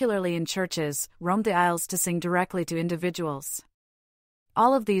particularly in churches, roamed the aisles to sing directly to individuals.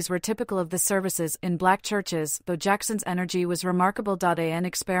 All of these were typical of the services in black churches, though Jackson's energy was remarkable. An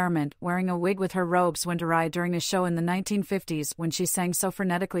experiment wearing a wig with her robes went awry during a show in the 1950s when she sang so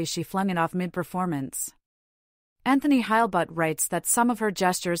frenetically she flung it off mid-performance. Anthony Heilbutt writes that some of her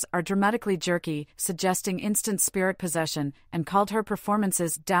gestures are dramatically jerky, suggesting instant spirit possession, and called her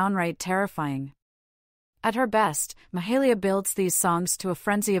performances downright terrifying. At her best, Mahalia builds these songs to a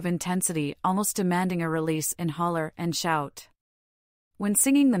frenzy of intensity, almost demanding a release in holler and shout. When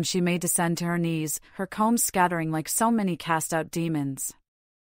singing them she may descend to her knees, her combs scattering like so many cast-out demons.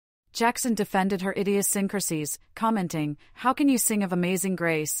 Jackson defended her idiosyncrasies, commenting, "How can you sing of amazing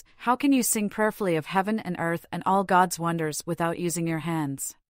grace, how can you sing prayerfully of heaven and earth and all God's wonders without using your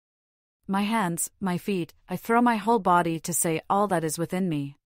hands? My hands, my feet, I throw my whole body to say all that is within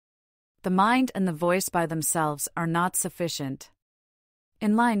me. The mind and the voice by themselves are not sufficient."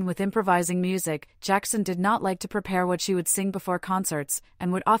 In line with improvising music, Jackson did not like to prepare what she would sing before concerts,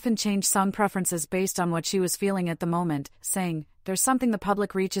 and would often change song preferences based on what she was feeling at the moment, saying, "There's something the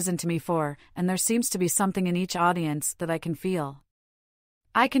public reaches into me for, and there seems to be something in each audience that I can feel.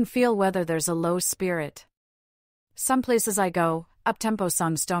 I can feel whether there's a low spirit. Some places I go, up-tempo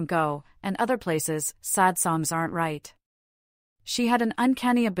songs don't go, and other places, sad songs aren't right." She had an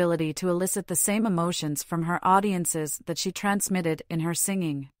uncanny ability to elicit the same emotions from her audiences that she transmitted in her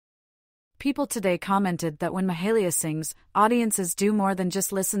singing. People today commented that when Mahalia sings, audiences do more than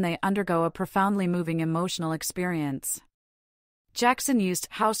just listen, they undergo a profoundly moving emotional experience. Jackson used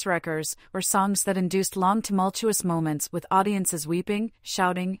house wreckers, or songs that induced long tumultuous moments with audiences weeping,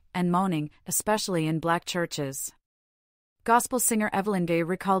 shouting, and moaning, especially in black churches. Gospel singer Evelyn Gay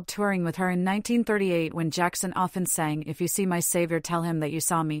recalled touring with her in 1938 when Jackson often sang, "If you see my Savior, tell him that you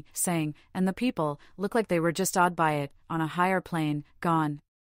saw me," saying, "And the people looked like they were just awed by it, on a higher plane, gone."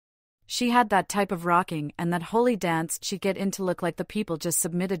 She had that type of rocking and that holy dance she'd get into look like the people just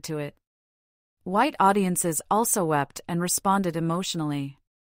submitted to it. White audiences also wept and responded emotionally.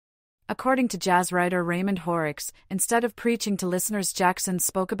 According to jazz writer Raymond Horrocks, instead of preaching to listeners, Jackson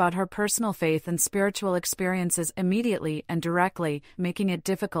spoke about her personal faith and spiritual experiences immediately and directly, making it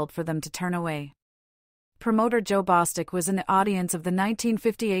difficult for them to turn away. Promoter Joe Bostic was in the audience of the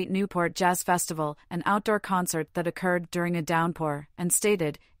 1958 Newport Jazz Festival, an outdoor concert that occurred during a downpour, and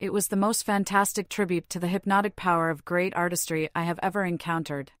stated, "It was the most fantastic tribute to the hypnotic power of great artistry I have ever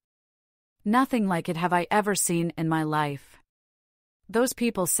encountered. Nothing like it have I ever seen in my life. Those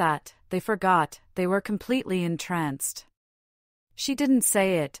people sat, they forgot, they were completely entranced." She didn't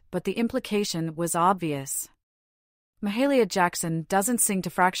say it, but the implication was obvious. Mahalia Jackson doesn't sing to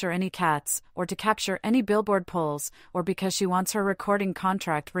fracture any cats, or to capture any Billboard polls, or because she wants her recording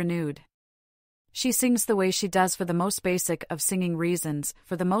contract renewed. She sings the way she does for the most basic of singing reasons,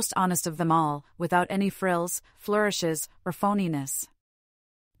 for the most honest of them all, without any frills, flourishes, or phoniness.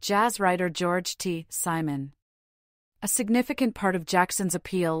 Jazz writer George T. Simon. A significant part of Jackson's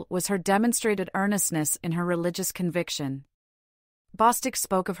appeal was her demonstrated earnestness in her religious conviction. Bostic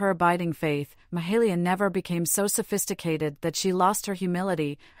spoke of her abiding faith. Mahalia never became so sophisticated that she lost her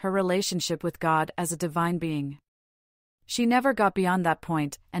humility, her relationship with God as a divine being. She never got beyond that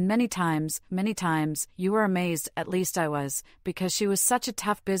point, and many times, you were amazed, at least I was, because she was such a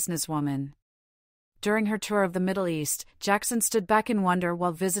tough businesswoman. During her tour of the Middle East, Jackson stood back in wonder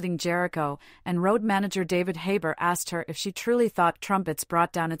while visiting Jericho, and road manager David Haber asked her if she truly thought trumpets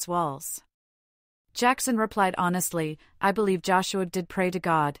brought down its walls. Jackson replied honestly, "I believe Joshua did pray to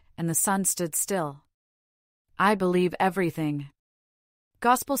God, and the sun stood still. I believe everything."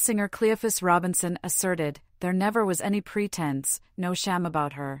 Gospel singer Cleophas Robinson asserted, "There never was any pretense, no sham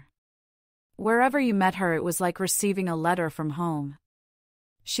about her. Wherever you met her, it was like receiving a letter from home.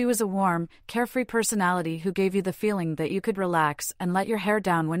 She was a warm, carefree personality who gave you the feeling that you could relax and let your hair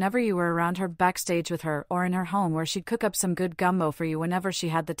down whenever you were around her backstage with her or in her home where she'd cook up some good gumbo for you whenever she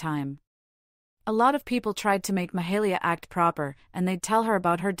had the time. A lot of people tried to make Mahalia act proper, and they'd tell her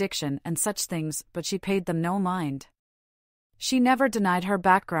about her diction and such things, but she paid them no mind. She never denied her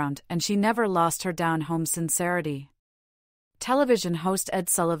background, and she never lost her down-home sincerity. Television host Ed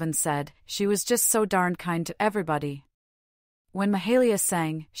Sullivan said, "She was just so darn kind to everybody. When Mahalia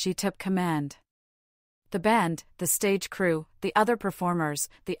sang, she took command. The band, the stage crew, the other performers,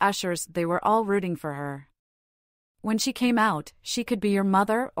 the ushers, they were all rooting for her. When she came out, she could be your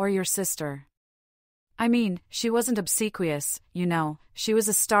mother or your sister. I mean, she wasn't obsequious, you know, she was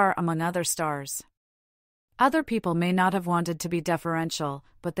a star among other stars. Other people may not have wanted to be deferential,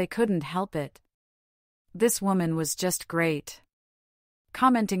 but they couldn't help it. This woman was just great."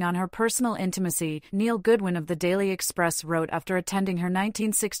 Commenting on her personal intimacy, Neil Goodwin of the Daily Express wrote after attending her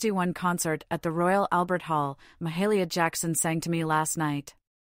 1961 concert at the Royal Albert Hall, "Mahalia Jackson sang to me last night."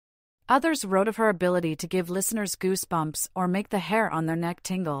 Others wrote of her ability to give listeners goosebumps or make the hair on their neck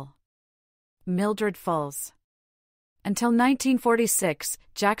tingle. Mildred Fulls. Until 1946,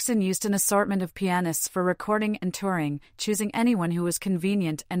 Jackson used an assortment of pianists for recording and touring, choosing anyone who was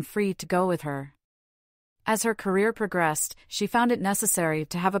convenient and free to go with her. As her career progressed, she found it necessary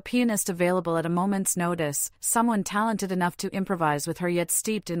to have a pianist available at a moment's notice, someone talented enough to improvise with her yet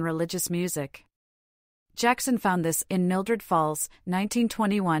steeped in religious music. Jackson found this in Mildred Fulls,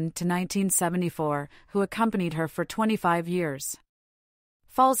 1921 to 1974, who accompanied her for 25 years.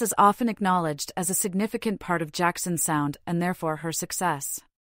 Fulls is often acknowledged as a significant part of Jackson's sound and therefore her success.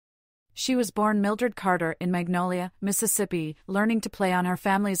 She was born Mildred Carter in Magnolia, Mississippi, learning to play on her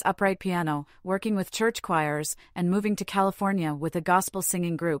family's upright piano, working with church choirs, and moving to California with a gospel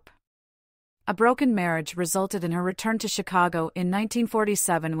singing group. A broken marriage resulted in her return to Chicago in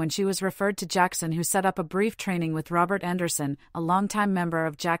 1947 when she was referred to Jackson, who set up a brief training with Robert Anderson, a longtime member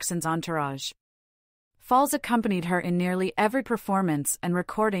of Jackson's entourage. Fulls accompanied her in nearly every performance and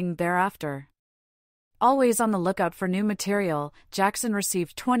recording thereafter. Always on the lookout for new material, Jackson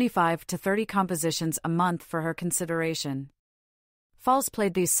received 25 to 30 compositions a month for her consideration. Fulls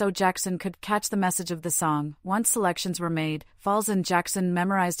played these so Jackson could catch the message of the song. Once selections were made, Fulls and Jackson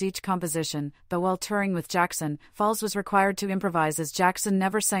memorized each composition, though while touring with Jackson, Fulls was required to improvise as Jackson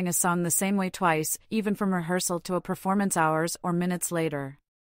never sang a song the same way twice, even from rehearsal to a performance hours or minutes later.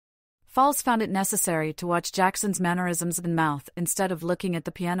 Fulls found it necessary to watch Jackson's mannerisms and mouth instead of looking at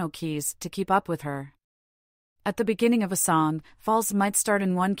the piano keys to keep up with her. At the beginning of a song, Fulls might start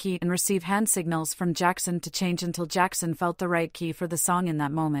in one key and receive hand signals from Jackson to change until Jackson felt the right key for the song in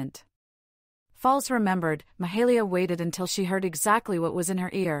that moment. Fulls remembered, Mahalia waited until she heard exactly what was in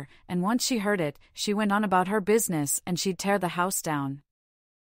her ear, and once she heard it, she went on about her business and she'd tear the house down.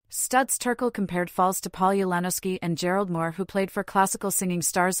 Studs Terkel compared Fulls to Paul Ulanowski and Gerald Moore, who played for classical singing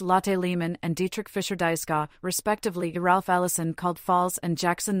stars Lotte Lehmann and Dietrich Fischer-Dieskau, respectively. Ralph Ellison called Fulls and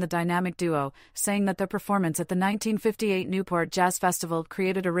Jackson the dynamic duo, saying that their performance at the 1958 Newport Jazz Festival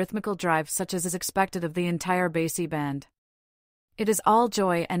created a rhythmical drive such as is expected of the entire Basie band. It is all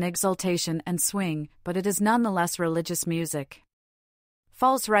joy and exultation and swing, but it is nonetheless religious music.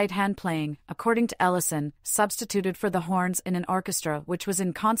 Fulls' right-hand playing, according to Ellison, substituted for the horns in an orchestra which was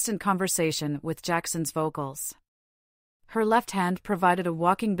in constant conversation with Jackson's vocals. Her left hand provided a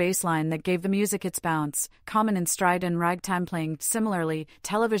walking bass line that gave the music its bounce, common in stride and ragtime playing. Similarly,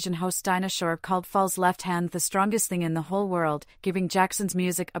 television host Dinah Shore called Fulls' left hand the strongest thing in the whole world, giving Jackson's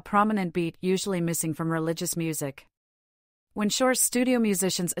music a prominent beat usually missing from religious music. When Shore's studio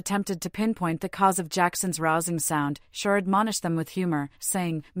musicians attempted to pinpoint the cause of Jackson's rousing sound, Shore admonished them with humor,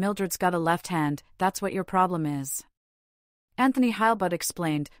 saying, "Mildred's got a left hand, that's what your problem is." Anthony Heilbut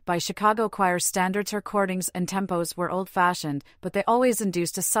explained, by Chicago choir standards her chordings and tempos were old-fashioned, but they always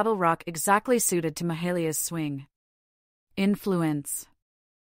induced a subtle rock exactly suited to Mahalia's swing. Influence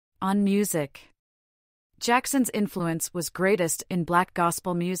on music. Jackson's influence was greatest in black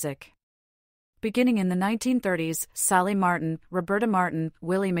gospel music. Beginning in the 1930s, Sally Martin, Roberta Martin,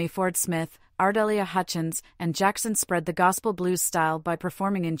 Willie Mae Ford Smith, Ardelia Hutchins, and Jackson spread the gospel blues style by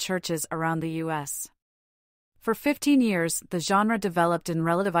performing in churches around the U.S. For 15 years, the genre developed in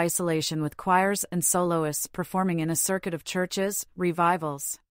relative isolation with choirs and soloists performing in a circuit of churches,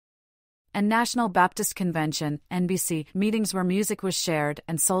 revivals, and National Baptist Convention (NBC) meetings where music was shared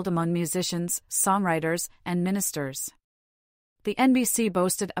and sold among musicians, songwriters, and ministers. The NBC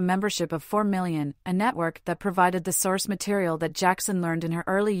boasted a membership of 4 million, a network that provided the source material that Jackson learned in her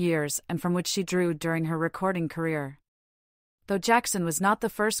early years and from which she drew during her recording career. Though Jackson was not the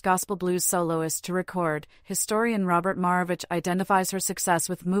first gospel blues soloist to record, historian Robert Marovich identifies her success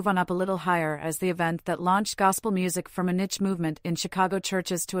with Move On Up a Little Higher as the event that launched gospel music from a niche movement in Chicago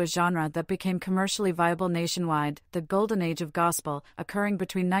churches to a genre that became commercially viable nationwide. The Golden Age of Gospel, occurring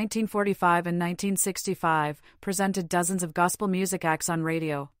between 1945 and 1965, presented dozens of gospel music acts on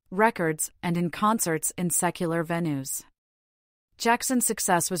radio, records, and in concerts in secular venues. Jackson's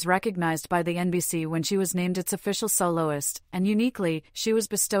success was recognized by the NBC when she was named its official soloist, and uniquely, she was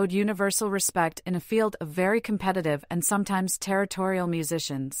bestowed universal respect in a field of very competitive and sometimes territorial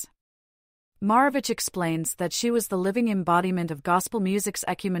musicians. Marovich explains that she was the living embodiment of gospel music's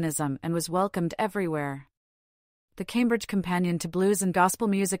ecumenism and was welcomed everywhere. The Cambridge Companion to Blues and Gospel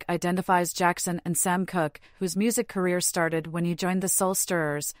Music identifies Jackson and Sam Cooke, whose music career started when he joined the Soul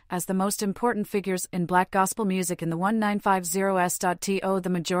Stirrers, as the most important figures in black gospel music in the 1950s. The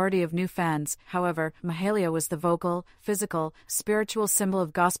majority of new fans, however, Mahalia was the vocal, physical, spiritual symbol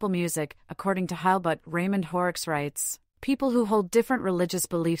of gospel music, according to Heilbut. Raymond Horrocks writes, "People who hold different religious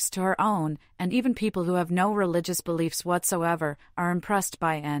beliefs to her own, and even people who have no religious beliefs whatsoever, are impressed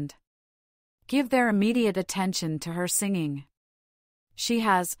by and give their immediate attention to her singing. She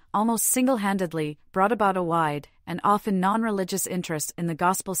has, almost single-handedly, brought about a wide, and often non-religious interest in the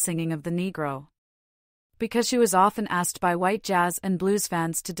gospel singing of the Negro." Because she was often asked by white jazz and blues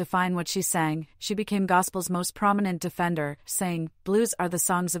fans to define what she sang, she became gospel's most prominent defender, saying, "Blues are the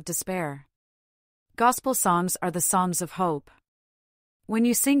songs of despair. Gospel songs are the songs of hope. When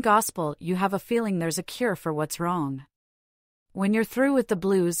you sing gospel, you have a feeling there's a cure for what's wrong. When you're through with the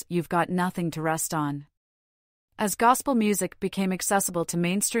blues, you've got nothing to rest on." As gospel music became accessible to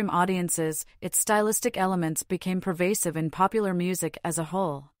mainstream audiences, its stylistic elements became pervasive in popular music as a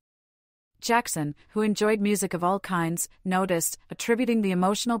whole. Jackson, who enjoyed music of all kinds, noticed, attributing the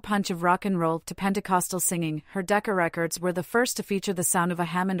emotional punch of rock and roll to Pentecostal singing. Her Decca records were the first to feature the sound of a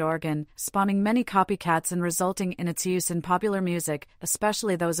Hammond organ, spawning many copycats and resulting in its use in popular music,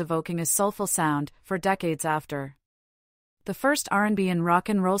 especially those evoking a soulful sound, for decades after. The first R&B and rock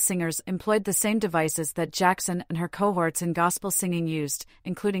and roll singers employed the same devices that Jackson and her cohorts in gospel singing used,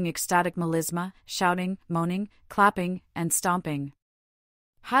 including ecstatic melisma, shouting, moaning, clapping, and stomping.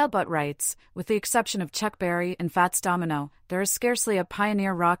 Heilbut writes, "With the exception of Chuck Berry and Fats Domino, there is scarcely a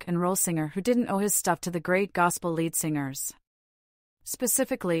pioneer rock and roll singer who didn't owe his stuff to the great gospel lead singers.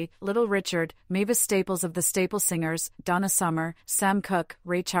 Specifically, Little Richard, Mavis Staples of the Staple Singers, Donna Summer, Sam Cooke,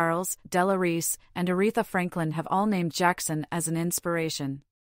 Ray Charles, Della Reese, and Aretha Franklin have all named Jackson as an inspiration."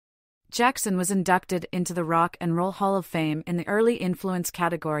 Jackson was inducted into the Rock and Roll Hall of Fame in the Early Influence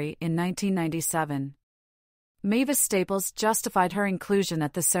category in 1997. Mavis Staples justified her inclusion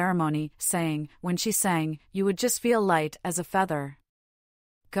at the ceremony, saying, "When she sang, you would just feel light as a feather.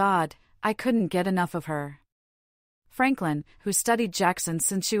 God, I couldn't get enough of her." Franklin, who studied Jackson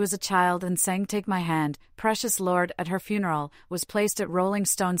since she was a child and sang "Take My Hand, Precious Lord" at her funeral, was placed at Rolling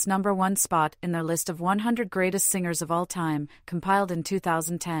Stone's #1 spot in their list of 100 greatest singers of all time, compiled in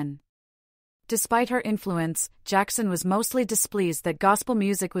 2010. Despite her influence, Jackson was mostly displeased that gospel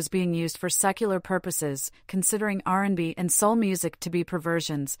music was being used for secular purposes, considering R&B and soul music to be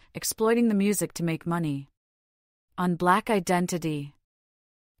perversions, exploiting the music to make money. On Black Identity.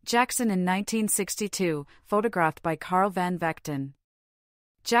 Jackson in 1962, photographed by Carl Van Vechten.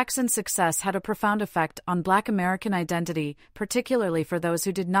 Jackson's success had a profound effect on Black American identity, particularly for those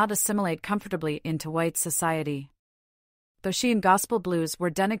who did not assimilate comfortably into white society. Though she and gospel blues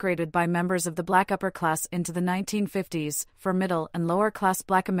were denigrated by members of the Black upper class into the 1950s, for middle and lower-class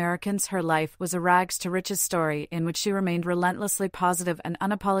Black Americans her life was a rags-to-riches story in which she remained relentlessly positive and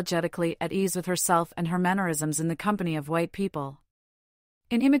unapologetically at ease with herself and her mannerisms in the company of white people.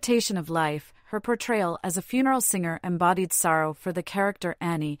 In Imitation of Life, her portrayal as a funeral singer embodied sorrow for the character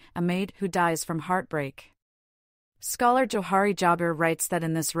Annie, a maid who dies from heartbreak. Scholar Johari Jabir writes that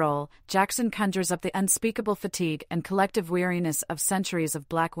in this role, Jackson conjures up the unspeakable fatigue and collective weariness of centuries of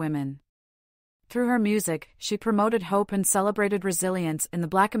Black women. Through her music, she promoted hope and celebrated resilience in the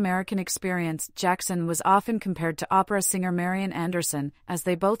Black American experience. Jackson was often compared to opera singer Marian Anderson, as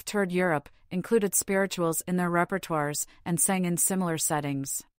they both toured Europe, included spirituals in their repertoires, and sang in similar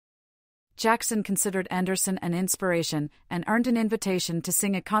settings. Jackson considered Anderson an inspiration and earned an invitation to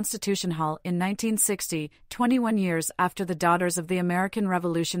sing at Constitution Hall in 1960, 21 years after the Daughters of the American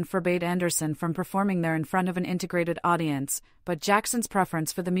Revolution forbade Anderson from performing there in front of an integrated audience, but Jackson's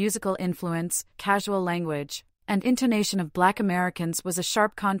preference for the musical influence, casual language, and intonation of Black Americans was a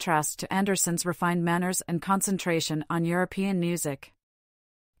sharp contrast to Anderson's refined manners and concentration on European music.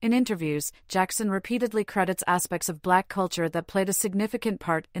 In interviews, Jackson repeatedly credits aspects of black culture that played a significant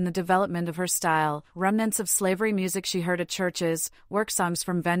part in the development of her style: remnants of slavery music she heard at churches, work songs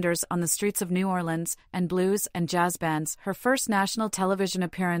from vendors on the streets of New Orleans, and blues and jazz bands. Her first national television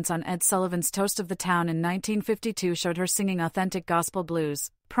appearance on Ed Sullivan's Toast of the Town in 1952 showed her singing authentic gospel blues,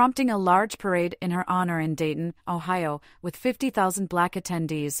 prompting a large parade in her honor in Dayton, Ohio, with 50,000 black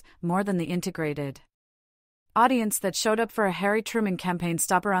attendees, more than the integrated audience that showed up for a Harry Truman campaign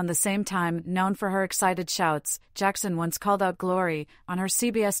stop around the same time. Known for her excited shouts, Jackson once called out Glory on her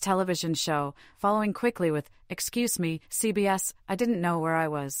CBS television show, following quickly with, "Excuse me, CBS, I didn't know where I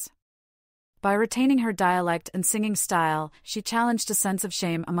was." By retaining her dialect and singing style, she challenged a sense of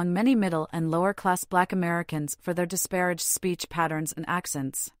shame among many middle and lower-class black Americans for their disparaged speech patterns and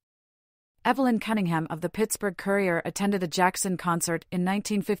accents. Evelyn Cunningham of the Pittsburgh Courier attended a Jackson concert in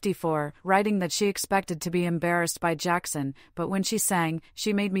 1954, writing that she expected to be embarrassed by Jackson, but when she sang,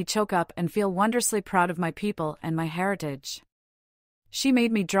 she made me choke up and feel wondrously proud of my people and my heritage. She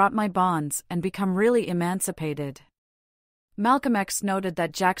made me drop my bonds and become really emancipated. Malcolm X noted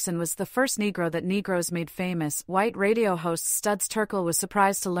that Jackson was the first Negro that Negroes made famous. White radio host Studs Terkel was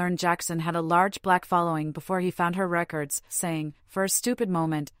surprised to learn Jackson had a large black following before he found her records, saying, "For a stupid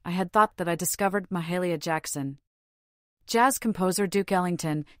moment, I had thought that I discovered Mahalia Jackson." Jazz composer Duke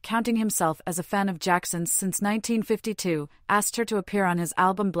Ellington, counting himself as a fan of Jackson's since 1952, asked her to appear on his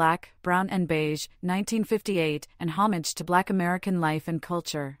album Black, Brown and Beige, 1958, an homage to Black American life and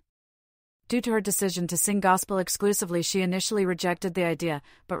culture. Due to her decision to sing gospel exclusively, she initially rejected the idea,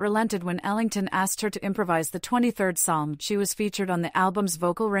 but relented when Ellington asked her to improvise the 23rd Psalm. She was featured on the album's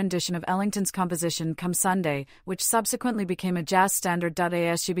vocal rendition of Ellington's composition Come Sunday, which subsequently became a jazz standard.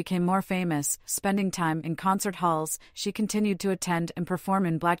 As she became more famous, spending time in concert halls, she continued to attend and perform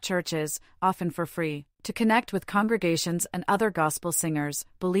in black churches, often for free, to connect with congregations and other gospel singers,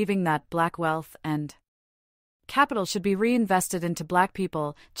 believing that black wealth and capital should be reinvested into black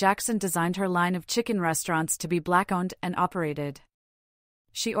people. Jackson designed her line of chicken restaurants to be black-owned and operated.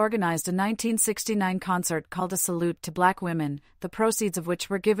 She organized a 1969 concert called A Salute to Black Women, the proceeds of which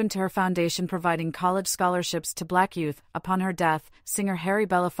were given to her foundation providing college scholarships to black youth. Upon her death, singer Harry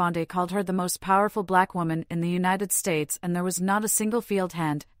Belafonte called her the most powerful black woman in the United States, and there was not a single field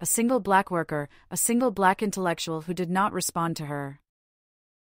hand, a single black worker, a single black intellectual who did not respond to her.